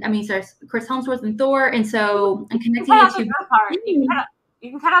and I mean, sorry, Chris Hemsworth and Thor, and so I'm connecting cut it out the to. middle part. You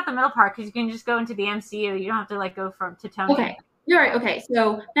can cut out the middle part because you can just go into the MCU. You don't have to like go to Tony. Okay, you're right. Okay,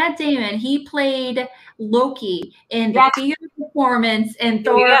 so Matt Damon, he played Loki in the theater performance in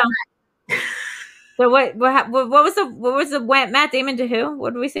Thor. So what was the Matt Damon to who?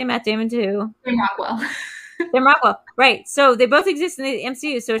 What did we say Matt Damon to who? Sam Rockwell. Sam Rockwell, right? So they both exist in the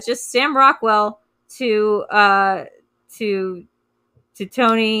MCU. So it's just Sam Rockwell to Tony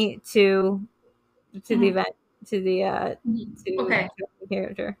to the event to the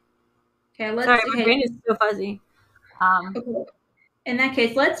character. Okay, let's. Sorry, my brain is so fuzzy. Okay. In that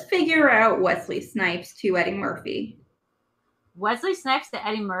case, let's figure out Wesley Snipes to Eddie Murphy. Wesley Snipes to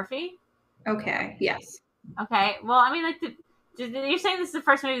Eddie Murphy. Okay. Yes. Okay. Well, I mean, like, you're saying this is the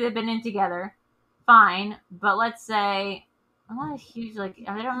first movie they've been in together. Fine, but let's say I'm not a huge I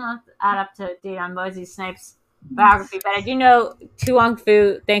don't know if add up to date on Wesley Snipes' biography, but I do know Tu Wong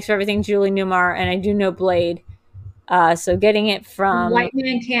Fu, Thanks for Everything, Julie Newmar, and I do know Blade. So getting it from White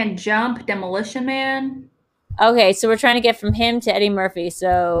Man Can't Jump, Demolition Man. Okay, so we're trying to get from him to Eddie Murphy.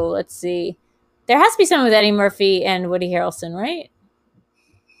 So let's see. There has to be someone with Eddie Murphy and Woody Harrelson, right?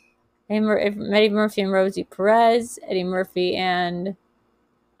 Eddie Murphy and Rosie Perez. Eddie Murphy and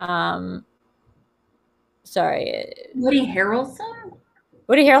Woody Harrelson?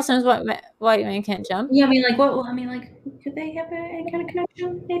 Woody Harrelson is White Man Can't Jump? Yeah, I mean, could they have any kind of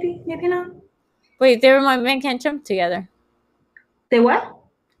connection? Maybe not. Wait, they were in White Man Can't Jump together. They what?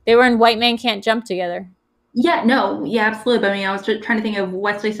 They were in White Man Can't Jump together. Yeah, no, yeah, absolutely. But I mean, I was just trying to think of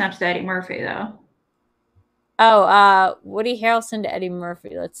Wesley Snipes to Eddie Murphy, though. Oh, Woody Harrelson to Eddie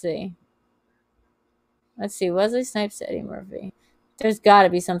Murphy. Let's see. Wesley Snipes to Eddie Murphy. There's got to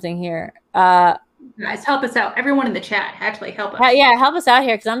be something here. Guys, help us out. Everyone in the chat, actually, help us. Yeah, help us out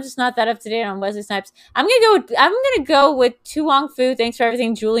here because I'm just not that up to date on Wesley Snipes. I'm gonna go with Tu Wong Fu, Thanks for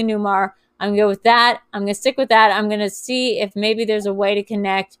Everything, Julie Newmar. I'm gonna go with that. I'm gonna stick with that. I'm gonna see if maybe there's a way to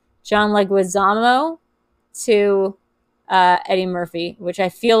connect John Leguizamo to Eddie Murphy, which I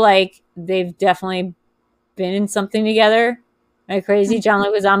feel like they've definitely been in something together. Am I crazy? John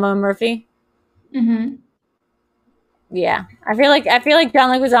Leguizamo and Murphy. Mm-hmm. Yeah, I feel like John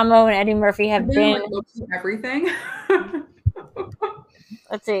Leguizamo and Eddie Murphy have been everything.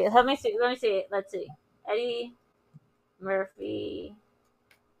 Let's see. Let me see. Let's see. Eddie Murphy.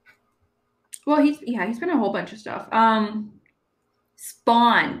 Well, he's been in a whole bunch of stuff.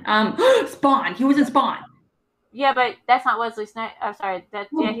 Spawn. Spawn. He was in Spawn. Yeah, but that's not Wesley Snipes. I'm sorry.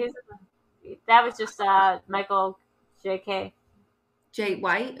 That was just Michael J.K. J.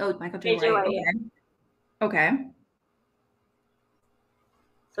 White. Oh, Michael J. J. White. White. Okay.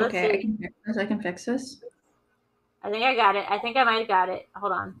 So okay. I can fix this. I think I got it. I think I might have got it.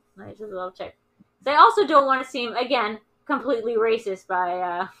 Hold on. Let me just a little check. They also don't want to seem again completely racist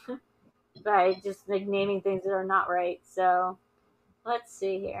by just like naming things that are not right. So let's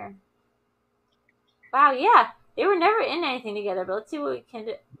see here. Wow, yeah, they were never in anything together. But let's see what we can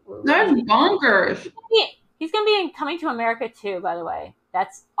do. That's bonkers. He's gonna be in Coming to America too. By the way,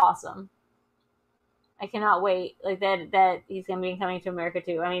 that's awesome. I cannot wait. Like that he's gonna be Coming to America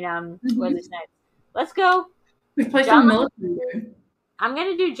too. I mean, Wesley Snipes. Let's go. We play some military. I'm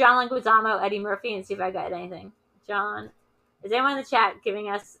gonna do John Leguizamo, Eddie Murphy, and see if I got anything. John, is anyone in the chat giving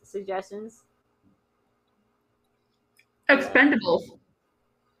us suggestions? Expendables.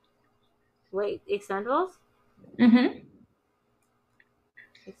 Wait, Expendables? Mm-hmm.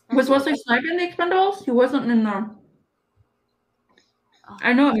 Was Wesley Snipes in the Expendables? He wasn't in the. Oh,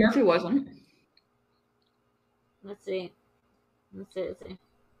 I know Murphy wasn't. Let's see. Okay,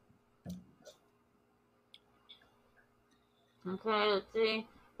 let's see.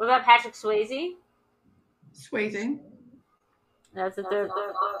 What about Patrick Swayze? That's the third.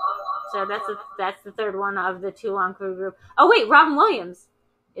 So that's the third one of the Tu Wong Fu group. Oh wait, Robin Williams.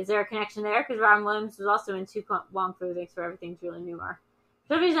 Is there a connection there? Because Robin Williams was also in Tu Wong Fu. Thanks for Everything, Julie Newmar.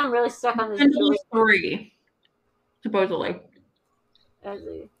 For some reason, I'm really stuck on this. 3, supposedly. Guys,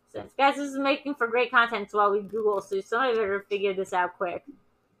 this is making for great content while we Google, so somebody better figure this out quick.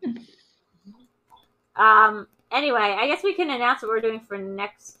 Anyway, I guess we can announce what we're doing for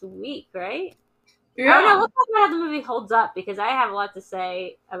next week, right? Yeah. Oh no, we'll talk about how the movie holds up because I have a lot to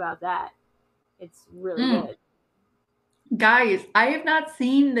say about that. It's really good. Guys, I have not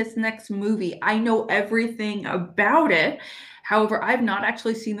seen this next movie. I know everything about it. However, I've not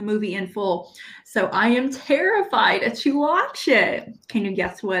actually seen the movie in full. So I am terrified to watch it. Can you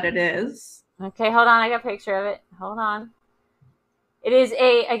guess what it is? Okay, hold on. I got a picture of it. Hold on. It is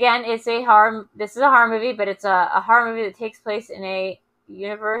it's a horror. This is a horror movie, but it's a horror movie that takes place in a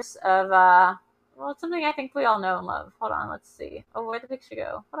universe of, Well, it's something I think we all know and love. Hold on, let's see. Oh, where'd the picture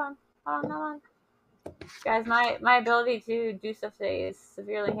go? Hold on. Guys, my ability to do stuff today is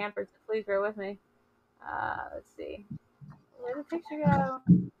severely hampered, so please bear with me. Let's see. Where'd the picture go?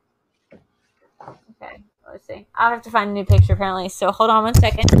 Okay, let's see. I'll have to find a new picture, apparently, so hold on one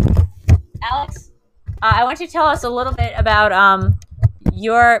second. Alex, I want you to tell us a little bit about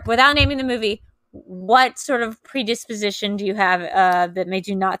your, without naming the movie, what sort of predisposition do you have that made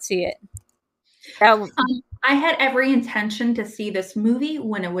you not see it? I had every intention to see this movie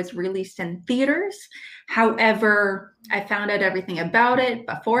when it was released in theaters. However, I found out everything about it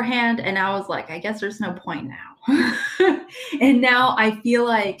beforehand, and I was like, I guess there's no point now. And now I feel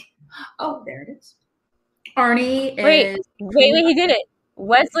like, oh, there it is. Arnie Wait, is... he did it.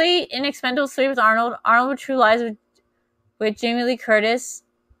 Wesley in Expendables 3 with Arnold with True Lies with Jamie Lee Curtis,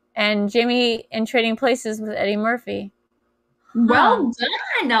 and Jamie in Trading Places with Eddie Murphy. Well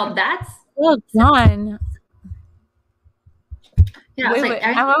done. Now that's... Well done. Yeah,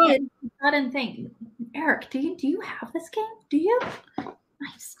 I didn't think, Eric, do you have this game? Do you? I'm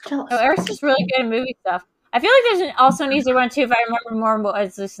still... Oh, Eric's just really good at movie stuff. I feel like there's also an easier one too if I remember more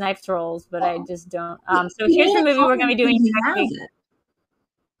as the Snipes roles, but I just don't. So here's the movie we're going to be doing next week.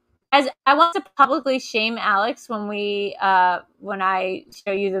 As I want to publicly shame Alex when when I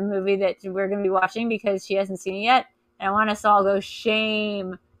show you the movie that we're going to be watching because she hasn't seen it yet, and I want us all go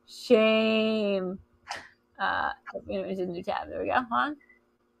shame. Into the new tab. There we go. Hold on.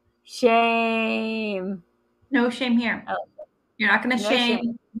 Shame. No shame here. Oh. You're not going to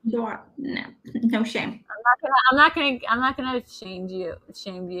shame. No shame. I'm not gonna shame you. Let's see.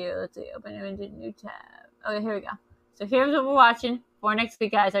 Open it into a new tab. Okay, here we go. So here's what we're watching for next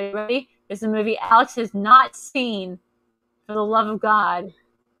week, guys. Are you ready? This is a movie Alex has not seen. For the love of God,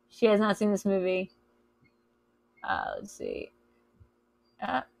 she has not seen this movie. Let's see.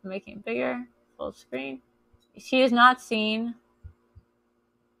 Making it bigger, full screen. She has not seen.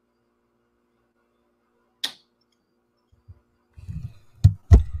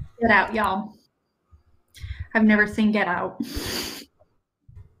 Get Out, y'all. I've never seen Get Out.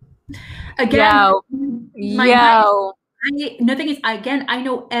 Again, the thing is, again, I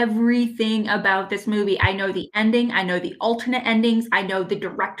know everything about this movie. I know the ending. I know the alternate endings. I know the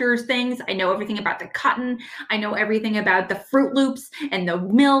director's things. I know everything about the cotton. I know everything about the Fruit Loops and the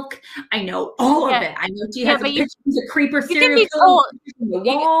milk. I know all of it. I know she has a picture of a creeper serial killer on the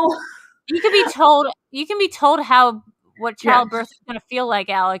wall. You can be told what childbirth is going to feel like,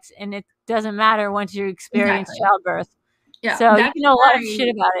 Alex, and it doesn't matter once you experience childbirth. Yeah, so you know a lot of shit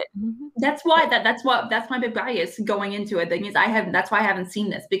about it. That's why that's my big bias going into it. The thing is, that's why I haven't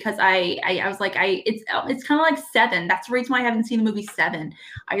seen this, because I was like, it's kind of like Seven. That's the reason why I haven't seen the movie Seven.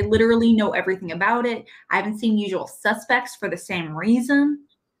 I literally know everything about it. I haven't seen Usual Suspects for the same reason.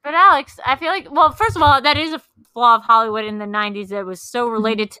 But Alex, I feel like, well, first of all, that is a flaw of Hollywood in the 90s that was so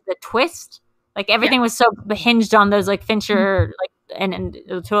related to the twist. Like everything was so hinged on those like Fincher, like and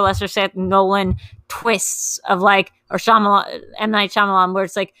to a lesser extent Nolan twists of like, or Shyamalan, M. Night Shyamalan, where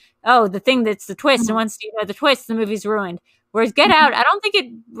it's like, oh, the thing that's the twist, and once you know the twist, the movie's ruined. Whereas Get Out, I don't think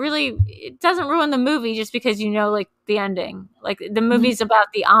it doesn't ruin the movie just because you know like the ending. Like the movie's about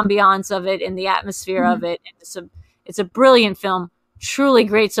the ambiance of it and the atmosphere of it. And it's a brilliant film, truly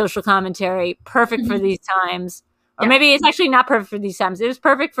great social commentary, perfect for these times. Or maybe it's actually not perfect for these times. It was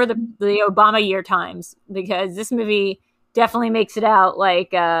perfect for the Obama year times, because this movie definitely makes it out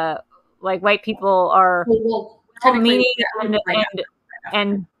like white people are well-meaning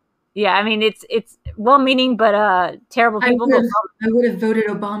and yeah, I mean it's well-meaning but terrible people. I would have voted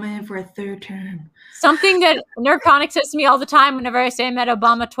Obama in for a third term. Something that Nerdconic says to me all the time whenever I say I met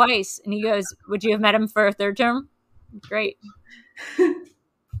Obama twice, and he goes, "Would you have met him for a third term?" Great.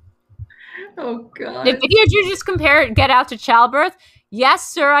 Oh God! Did you just compare Get Out to childbirth?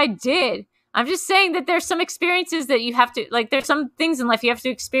 Yes, sir, I did. I'm just saying that there's some experiences that you have to, like, there's some things in life you have to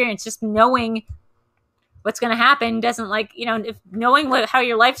experience. Just knowing what's going to happen doesn't, like, you know, if knowing how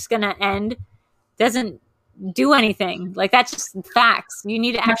your life's going to end doesn't do anything. Like, that's just facts. You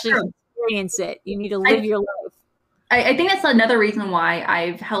need to actually experience it. You need to live your life. I think that's another reason why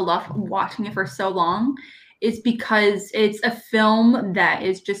I've held off watching it for so long. Is because it's a film that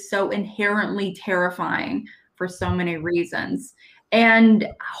is just so inherently terrifying for so many reasons. And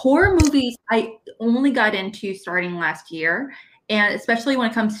horror movies, I only got into starting last year. And especially when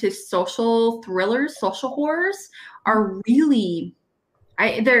it comes to social thrillers, social horrors are really,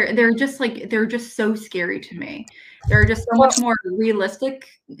 they're just so scary to me. They're just so much more realistic,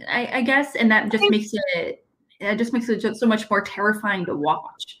 I guess. And that just makes it just so much more terrifying to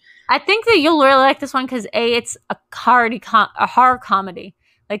watch. I think that you'll really like this one because it's a horror comedy.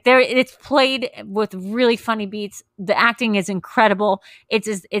 Like it's played with really funny beats. The acting is incredible.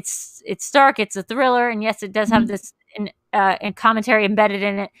 It's stark. It's a thriller, and yes, it does have this commentary embedded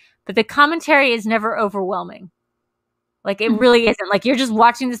in it. But the commentary is never overwhelming. Like, it really isn't. Like, you're just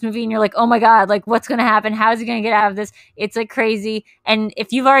watching this movie and you're like, oh my God, like, what's going to happen? How is he going to get out of this? It's like crazy. And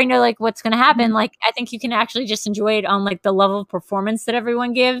if you've already know like what's going to happen, like, I think you can actually just enjoy it on like the level of performance that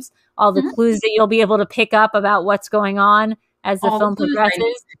everyone gives, all the clues that you'll be able to pick up about what's going on as the film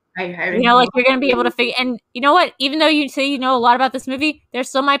progresses. You know, like, you're going to be able to figure, and you know what? Even though you say you know a lot about this movie, there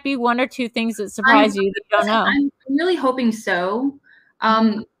still might be one or two things that surprise you that you don't know. I'm really hoping so.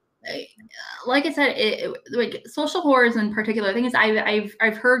 Like I said, like social horrors in particular. The thing is,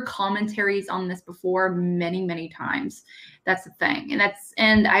 I've heard commentaries on this before many times. That's the thing,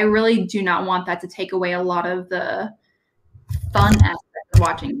 and I really do not want that to take away a lot of the fun aspect of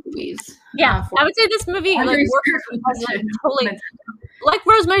watching movies. Yeah, I would say this movie like works totally like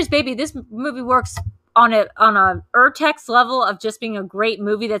Rosemary's Baby. This movie works on a urtext level of just being a great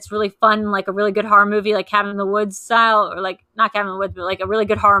movie that's really fun, like a really good horror movie, like Cabin in the Woods style, or like not Cabin in the Woods, but like a really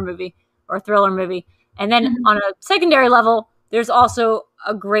good horror movie or thriller movie. And then on a secondary level, there's also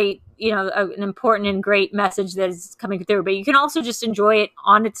a great, an important and great message that is coming through. But you can also just enjoy it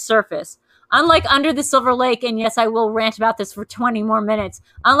on its surface. Unlike Under the Silver Lake, and yes, I will rant about this for 20 more minutes.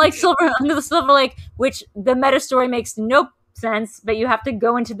 Unlike Under the Silver Lake, which the meta story makes no sense, but you have to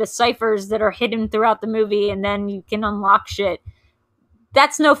go into the ciphers that are hidden throughout the movie, and then you can unlock shit.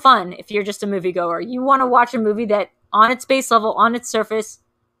 That's no fun if you're just a moviegoer. You want to watch a movie that, on its base level, on its surface,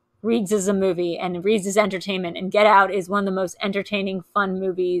 reads as a movie and reads as entertainment. And Get Out is one of the most entertaining, fun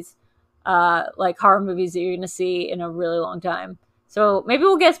movies, like horror movies that you're going to see in a really long time. So maybe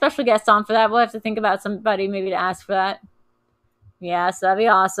we'll get a special guest on for that. We'll have to think about somebody maybe to ask for that. Yes, that'd be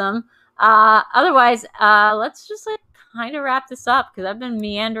awesome. Otherwise, let's just like kind of wrap this up because I've been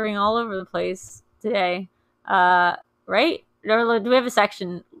meandering all over the place today. Right? Or do we have a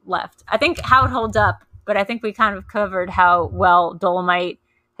section left? I think how it holds up, but I think we kind of covered how well Dolomite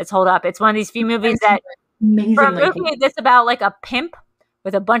has held up. It's one of these few movies that, for a movie that's about like a pimp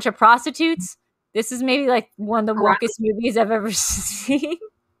with a bunch of prostitutes, this is maybe like one of the wokest movies I've ever seen.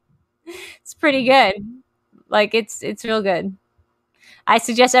 It's pretty good. Like, it's real good. I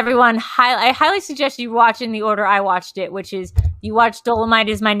suggest everyone, I highly suggest you watch in the order I watched it, which is you watch Dolomite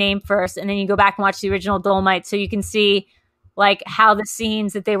Is My Name first, and then you go back and watch the original Dolomite so you can see like how the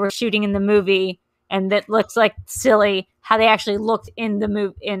scenes that they were shooting in the movie and that looks like silly, how they actually looked in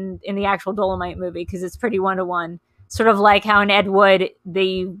the in the actual Dolomite movie, because it's pretty 1-to-1. Sort of like how in Ed Wood,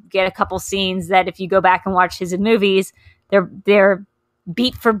 they get a couple scenes that if you go back and watch his movies, they're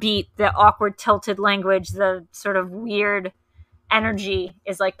beat for beat, the awkward tilted language, the sort of weird energy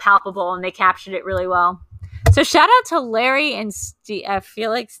is like palpable, and they captured it really well. So shout out to Larry and Steve. I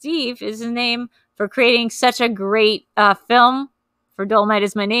feel like Steve is his name, for creating such a great film for Dolomite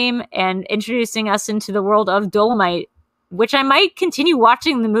Is My Name and introducing us into the world of Dolomite, which I might continue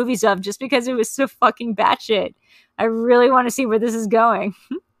watching the movies of just because it was so fucking batshit. I really want to see where this is going.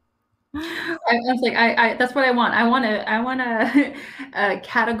 I was like, I that's what I want. I want a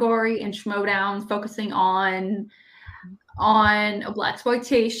category in Schmoedowns focusing on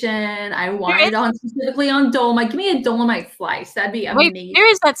blaxploitation. I want it on specifically on Dolomite. Give me a Dolomite slice. That'd be amazing. Wait, there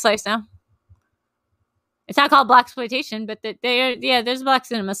is that slice now. It's not called blaxploitation, but there's a Black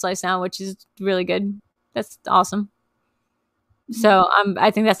Cinema slice now, which is really good. That's awesome. So I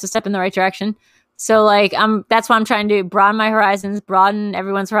think that's a step in the right direction. So like that's what I'm trying to do: broaden my horizons, broaden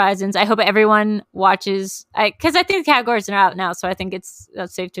everyone's horizons. I hope everyone watches, because I think the categories are out now. So I think that's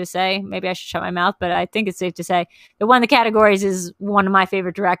safe to say. Maybe I should shut my mouth, but I think it's safe to say that one of the categories is one of my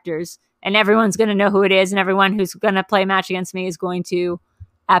favorite directors, and everyone's going to know who it is, and everyone who's going to play a match against me is going to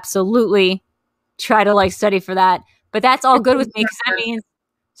absolutely try to like study for that. But that's all good with me, because that means,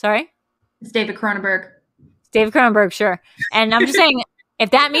 sorry, it's David Cronenberg. David Cronenberg, sure. And I'm just saying,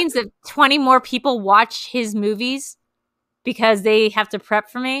 if that means that 20 more people watch his movies because they have to prep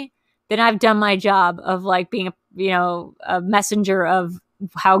for me, then I've done my job of like being a messenger of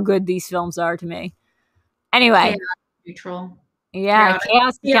how good these films are to me. Anyway. Chaotic neutral. Yeah,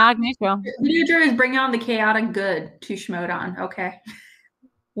 chaotic neutral. Video is bringing on the chaotic good to Schmoedown. Okay.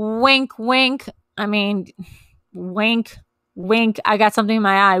 Wink, wink. I mean, wink, wink. I got something in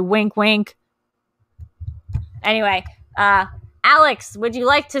my eye. Wink, wink. Anyway, Alex, would you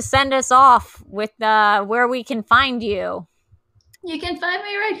like to send us off with where we can find you? You can find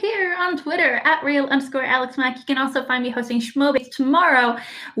me right here on Twitter at real_AlexMack. You can also find me hosting Schmobates tomorrow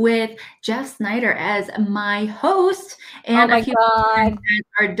with Jeff Snyder as my host and a few as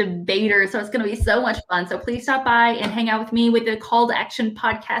our debater. So it's going to be so much fun. So please stop by and hang out with me with the Call to Action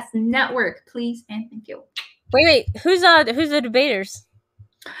Podcast Network, please and thank you. Wait, who's the debaters?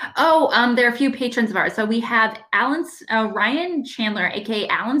 Oh, there are a few patrons of ours. So we have Ryan Chandler, aka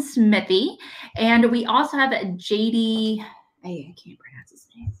Alan Smithy, and we also have JD. I can't pronounce his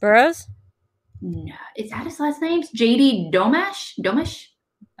name. Burrows? No, is that his last name? JD Domash.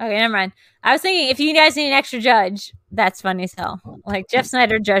 Okay, never mind. I was thinking if you guys need an extra judge, that's funny as hell. Like Jeff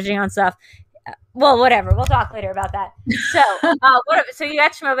Snyder judging on stuff. Well, whatever. We'll talk later about that. So, so you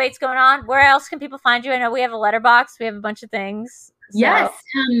got Schmobates going on. Where else can people find you? I know we have a letterbox. We have a bunch of things. So. Yes,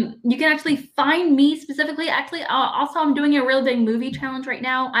 you can actually find me specifically. Actually, also, I'm doing a real big movie challenge right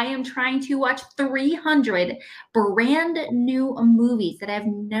now. I am trying to watch 300 brand new movies that I've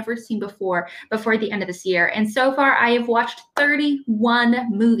never seen before the end of this year. And so far, I have watched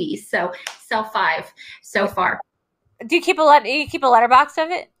 31 movies. So 5 so far. Do you keep a letterbox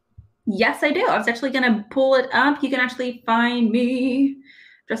of it? Yes, I do. I was actually going to pull it up. You can actually find me,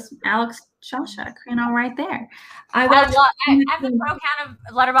 just Alex Shawshack, right there. I have the pro count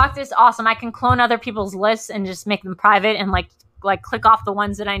of letterbox. It's awesome. I can clone other people's lists and just make them private and like click off the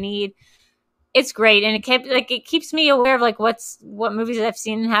ones that I need. It's great, and it keeps me aware of what movies I've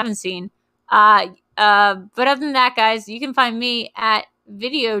seen and haven't seen. But other than that, guys, you can find me at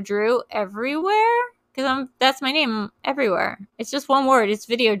Video Drew everywhere. Because that's my name everywhere. It's just one word. It's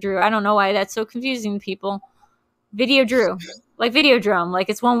Video Drew. I don't know why that's so confusing to people. Video Drew. Like Videodrome. Like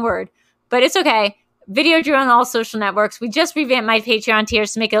it's one word. But it's okay. Video Drew on all social networks. We just revamped my Patreon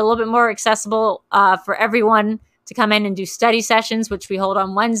tiers to make it a little bit more accessible for everyone to come in and do study sessions, which we hold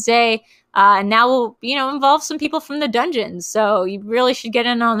on Wednesday. And now we'll, involve some people from the dungeons. So you really should get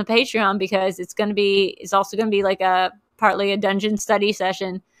in on the Patreon because it's also going to be like partly a dungeon study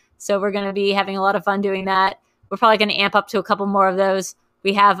session. So we're going to be having a lot of fun doing that. We're probably going to amp up to a couple more of those.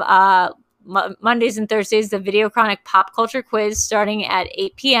 We have Mondays and Thursdays, the Video Chronic Pop Culture Quiz starting at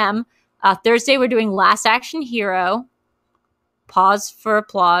 8 p.m. Thursday, we're doing Last Action Hero. Pause for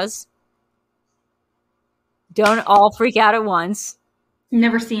applause. Don't all freak out at once.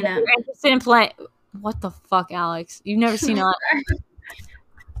 Never seen it. If you're interested in playing... What the fuck, Alex? You've never seen it?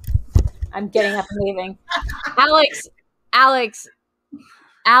 I'm getting up and leaving. Alex,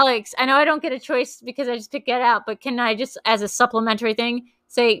 I know I don't get a choice because I just picked Get Out, but can I just, as a supplementary thing,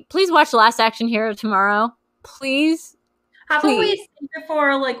 say, please watch Last Action Hero tomorrow? Please? How about we save it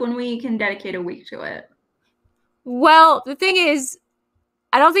for, when we can dedicate a week to it? Well, the thing is,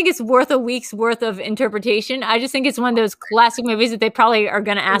 I don't think it's worth a week's worth of interpretation. I just think it's one of those classic movies that they probably are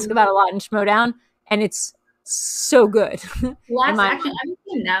going to ask about a lot in Schmodown, and it's so good. Last Action, I haven't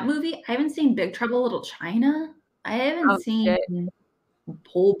seen that movie. I haven't seen Big Trouble Little China. I haven't seen... a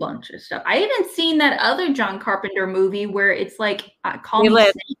whole bunch of stuff. I haven't seen that other John Carpenter movie where it's Call Me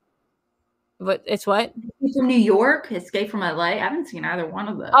Saint. But it's what? From New York, Escape from LA. I haven't seen either one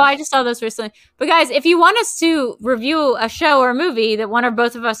of those. Oh, I just saw those recently. But guys, if you want us to review a show or a movie that one or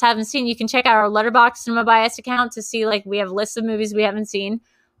both of us haven't seen, you can check out our Letterboxd Cinema Bias account to see we have lists of movies we haven't seen.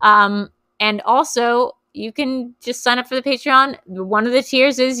 And also you can just sign up for the Patreon. One of the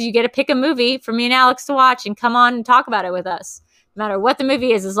tiers is you get to pick a movie for me and Alex to watch and come on and talk about it with us. No matter what the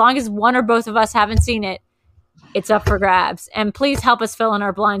movie is, as long as one or both of us haven't seen it, it's up for grabs. And please help us fill in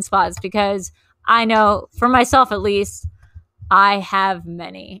our blind spots because I know, for myself at least, I have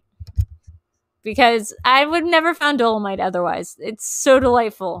many. Because I would never found Dolomite otherwise. It's so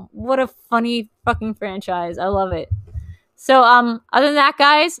delightful. What a funny fucking franchise. I love it. So, other than that,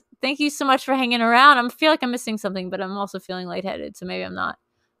 guys, thank you so much for hanging around. I feel like I'm missing something, but I'm also feeling lightheaded, so maybe I'm not.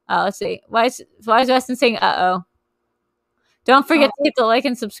 Let's see. Why is Weston saying uh-oh? Don't forget to hit the like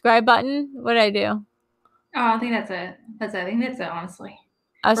and subscribe button. What did I do? Oh, I think that's it. I think that's it, honestly.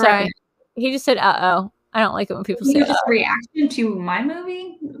 Oh, sorry. He just said, uh-oh. I don't like it when people say just reaction to my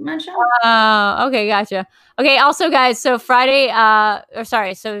movie mention? Oh, okay, gotcha. Okay, also, guys, so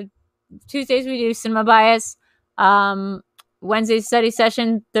so Tuesdays we do Cinema Bias. Wednesday's study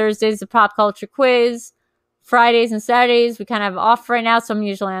session. Thursday's the pop culture quiz. Fridays and Saturdays, we kind of have off right now, so I'm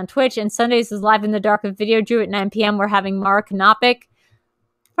usually on Twitch. And Sundays is Live in the Dark with Video Drew at 9 p.m. We're having Mara Knopic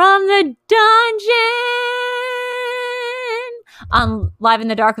from the dungeon on Live in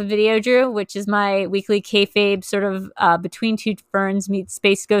the Dark with Video Drew, which is my weekly kayfabe sort of Between Two Ferns meets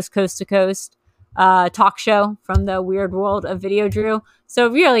Space Ghost Coast to Coast talk show from the weird world of Video Drew. So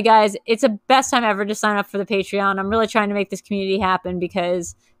really, guys, it's the best time ever to sign up for the Patreon. I'm really trying to make this community happen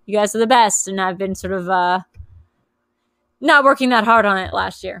because you guys are the best, and I've been sort of not working that hard on it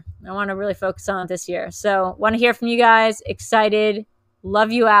last year. I want to really focus on it this year. So want to hear from you guys. Excited.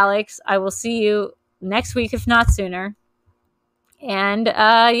 Love you, Alex. I will see you next week, if not sooner. And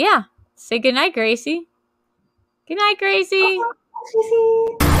yeah, say goodnight, Gracie. Good night, Gracie.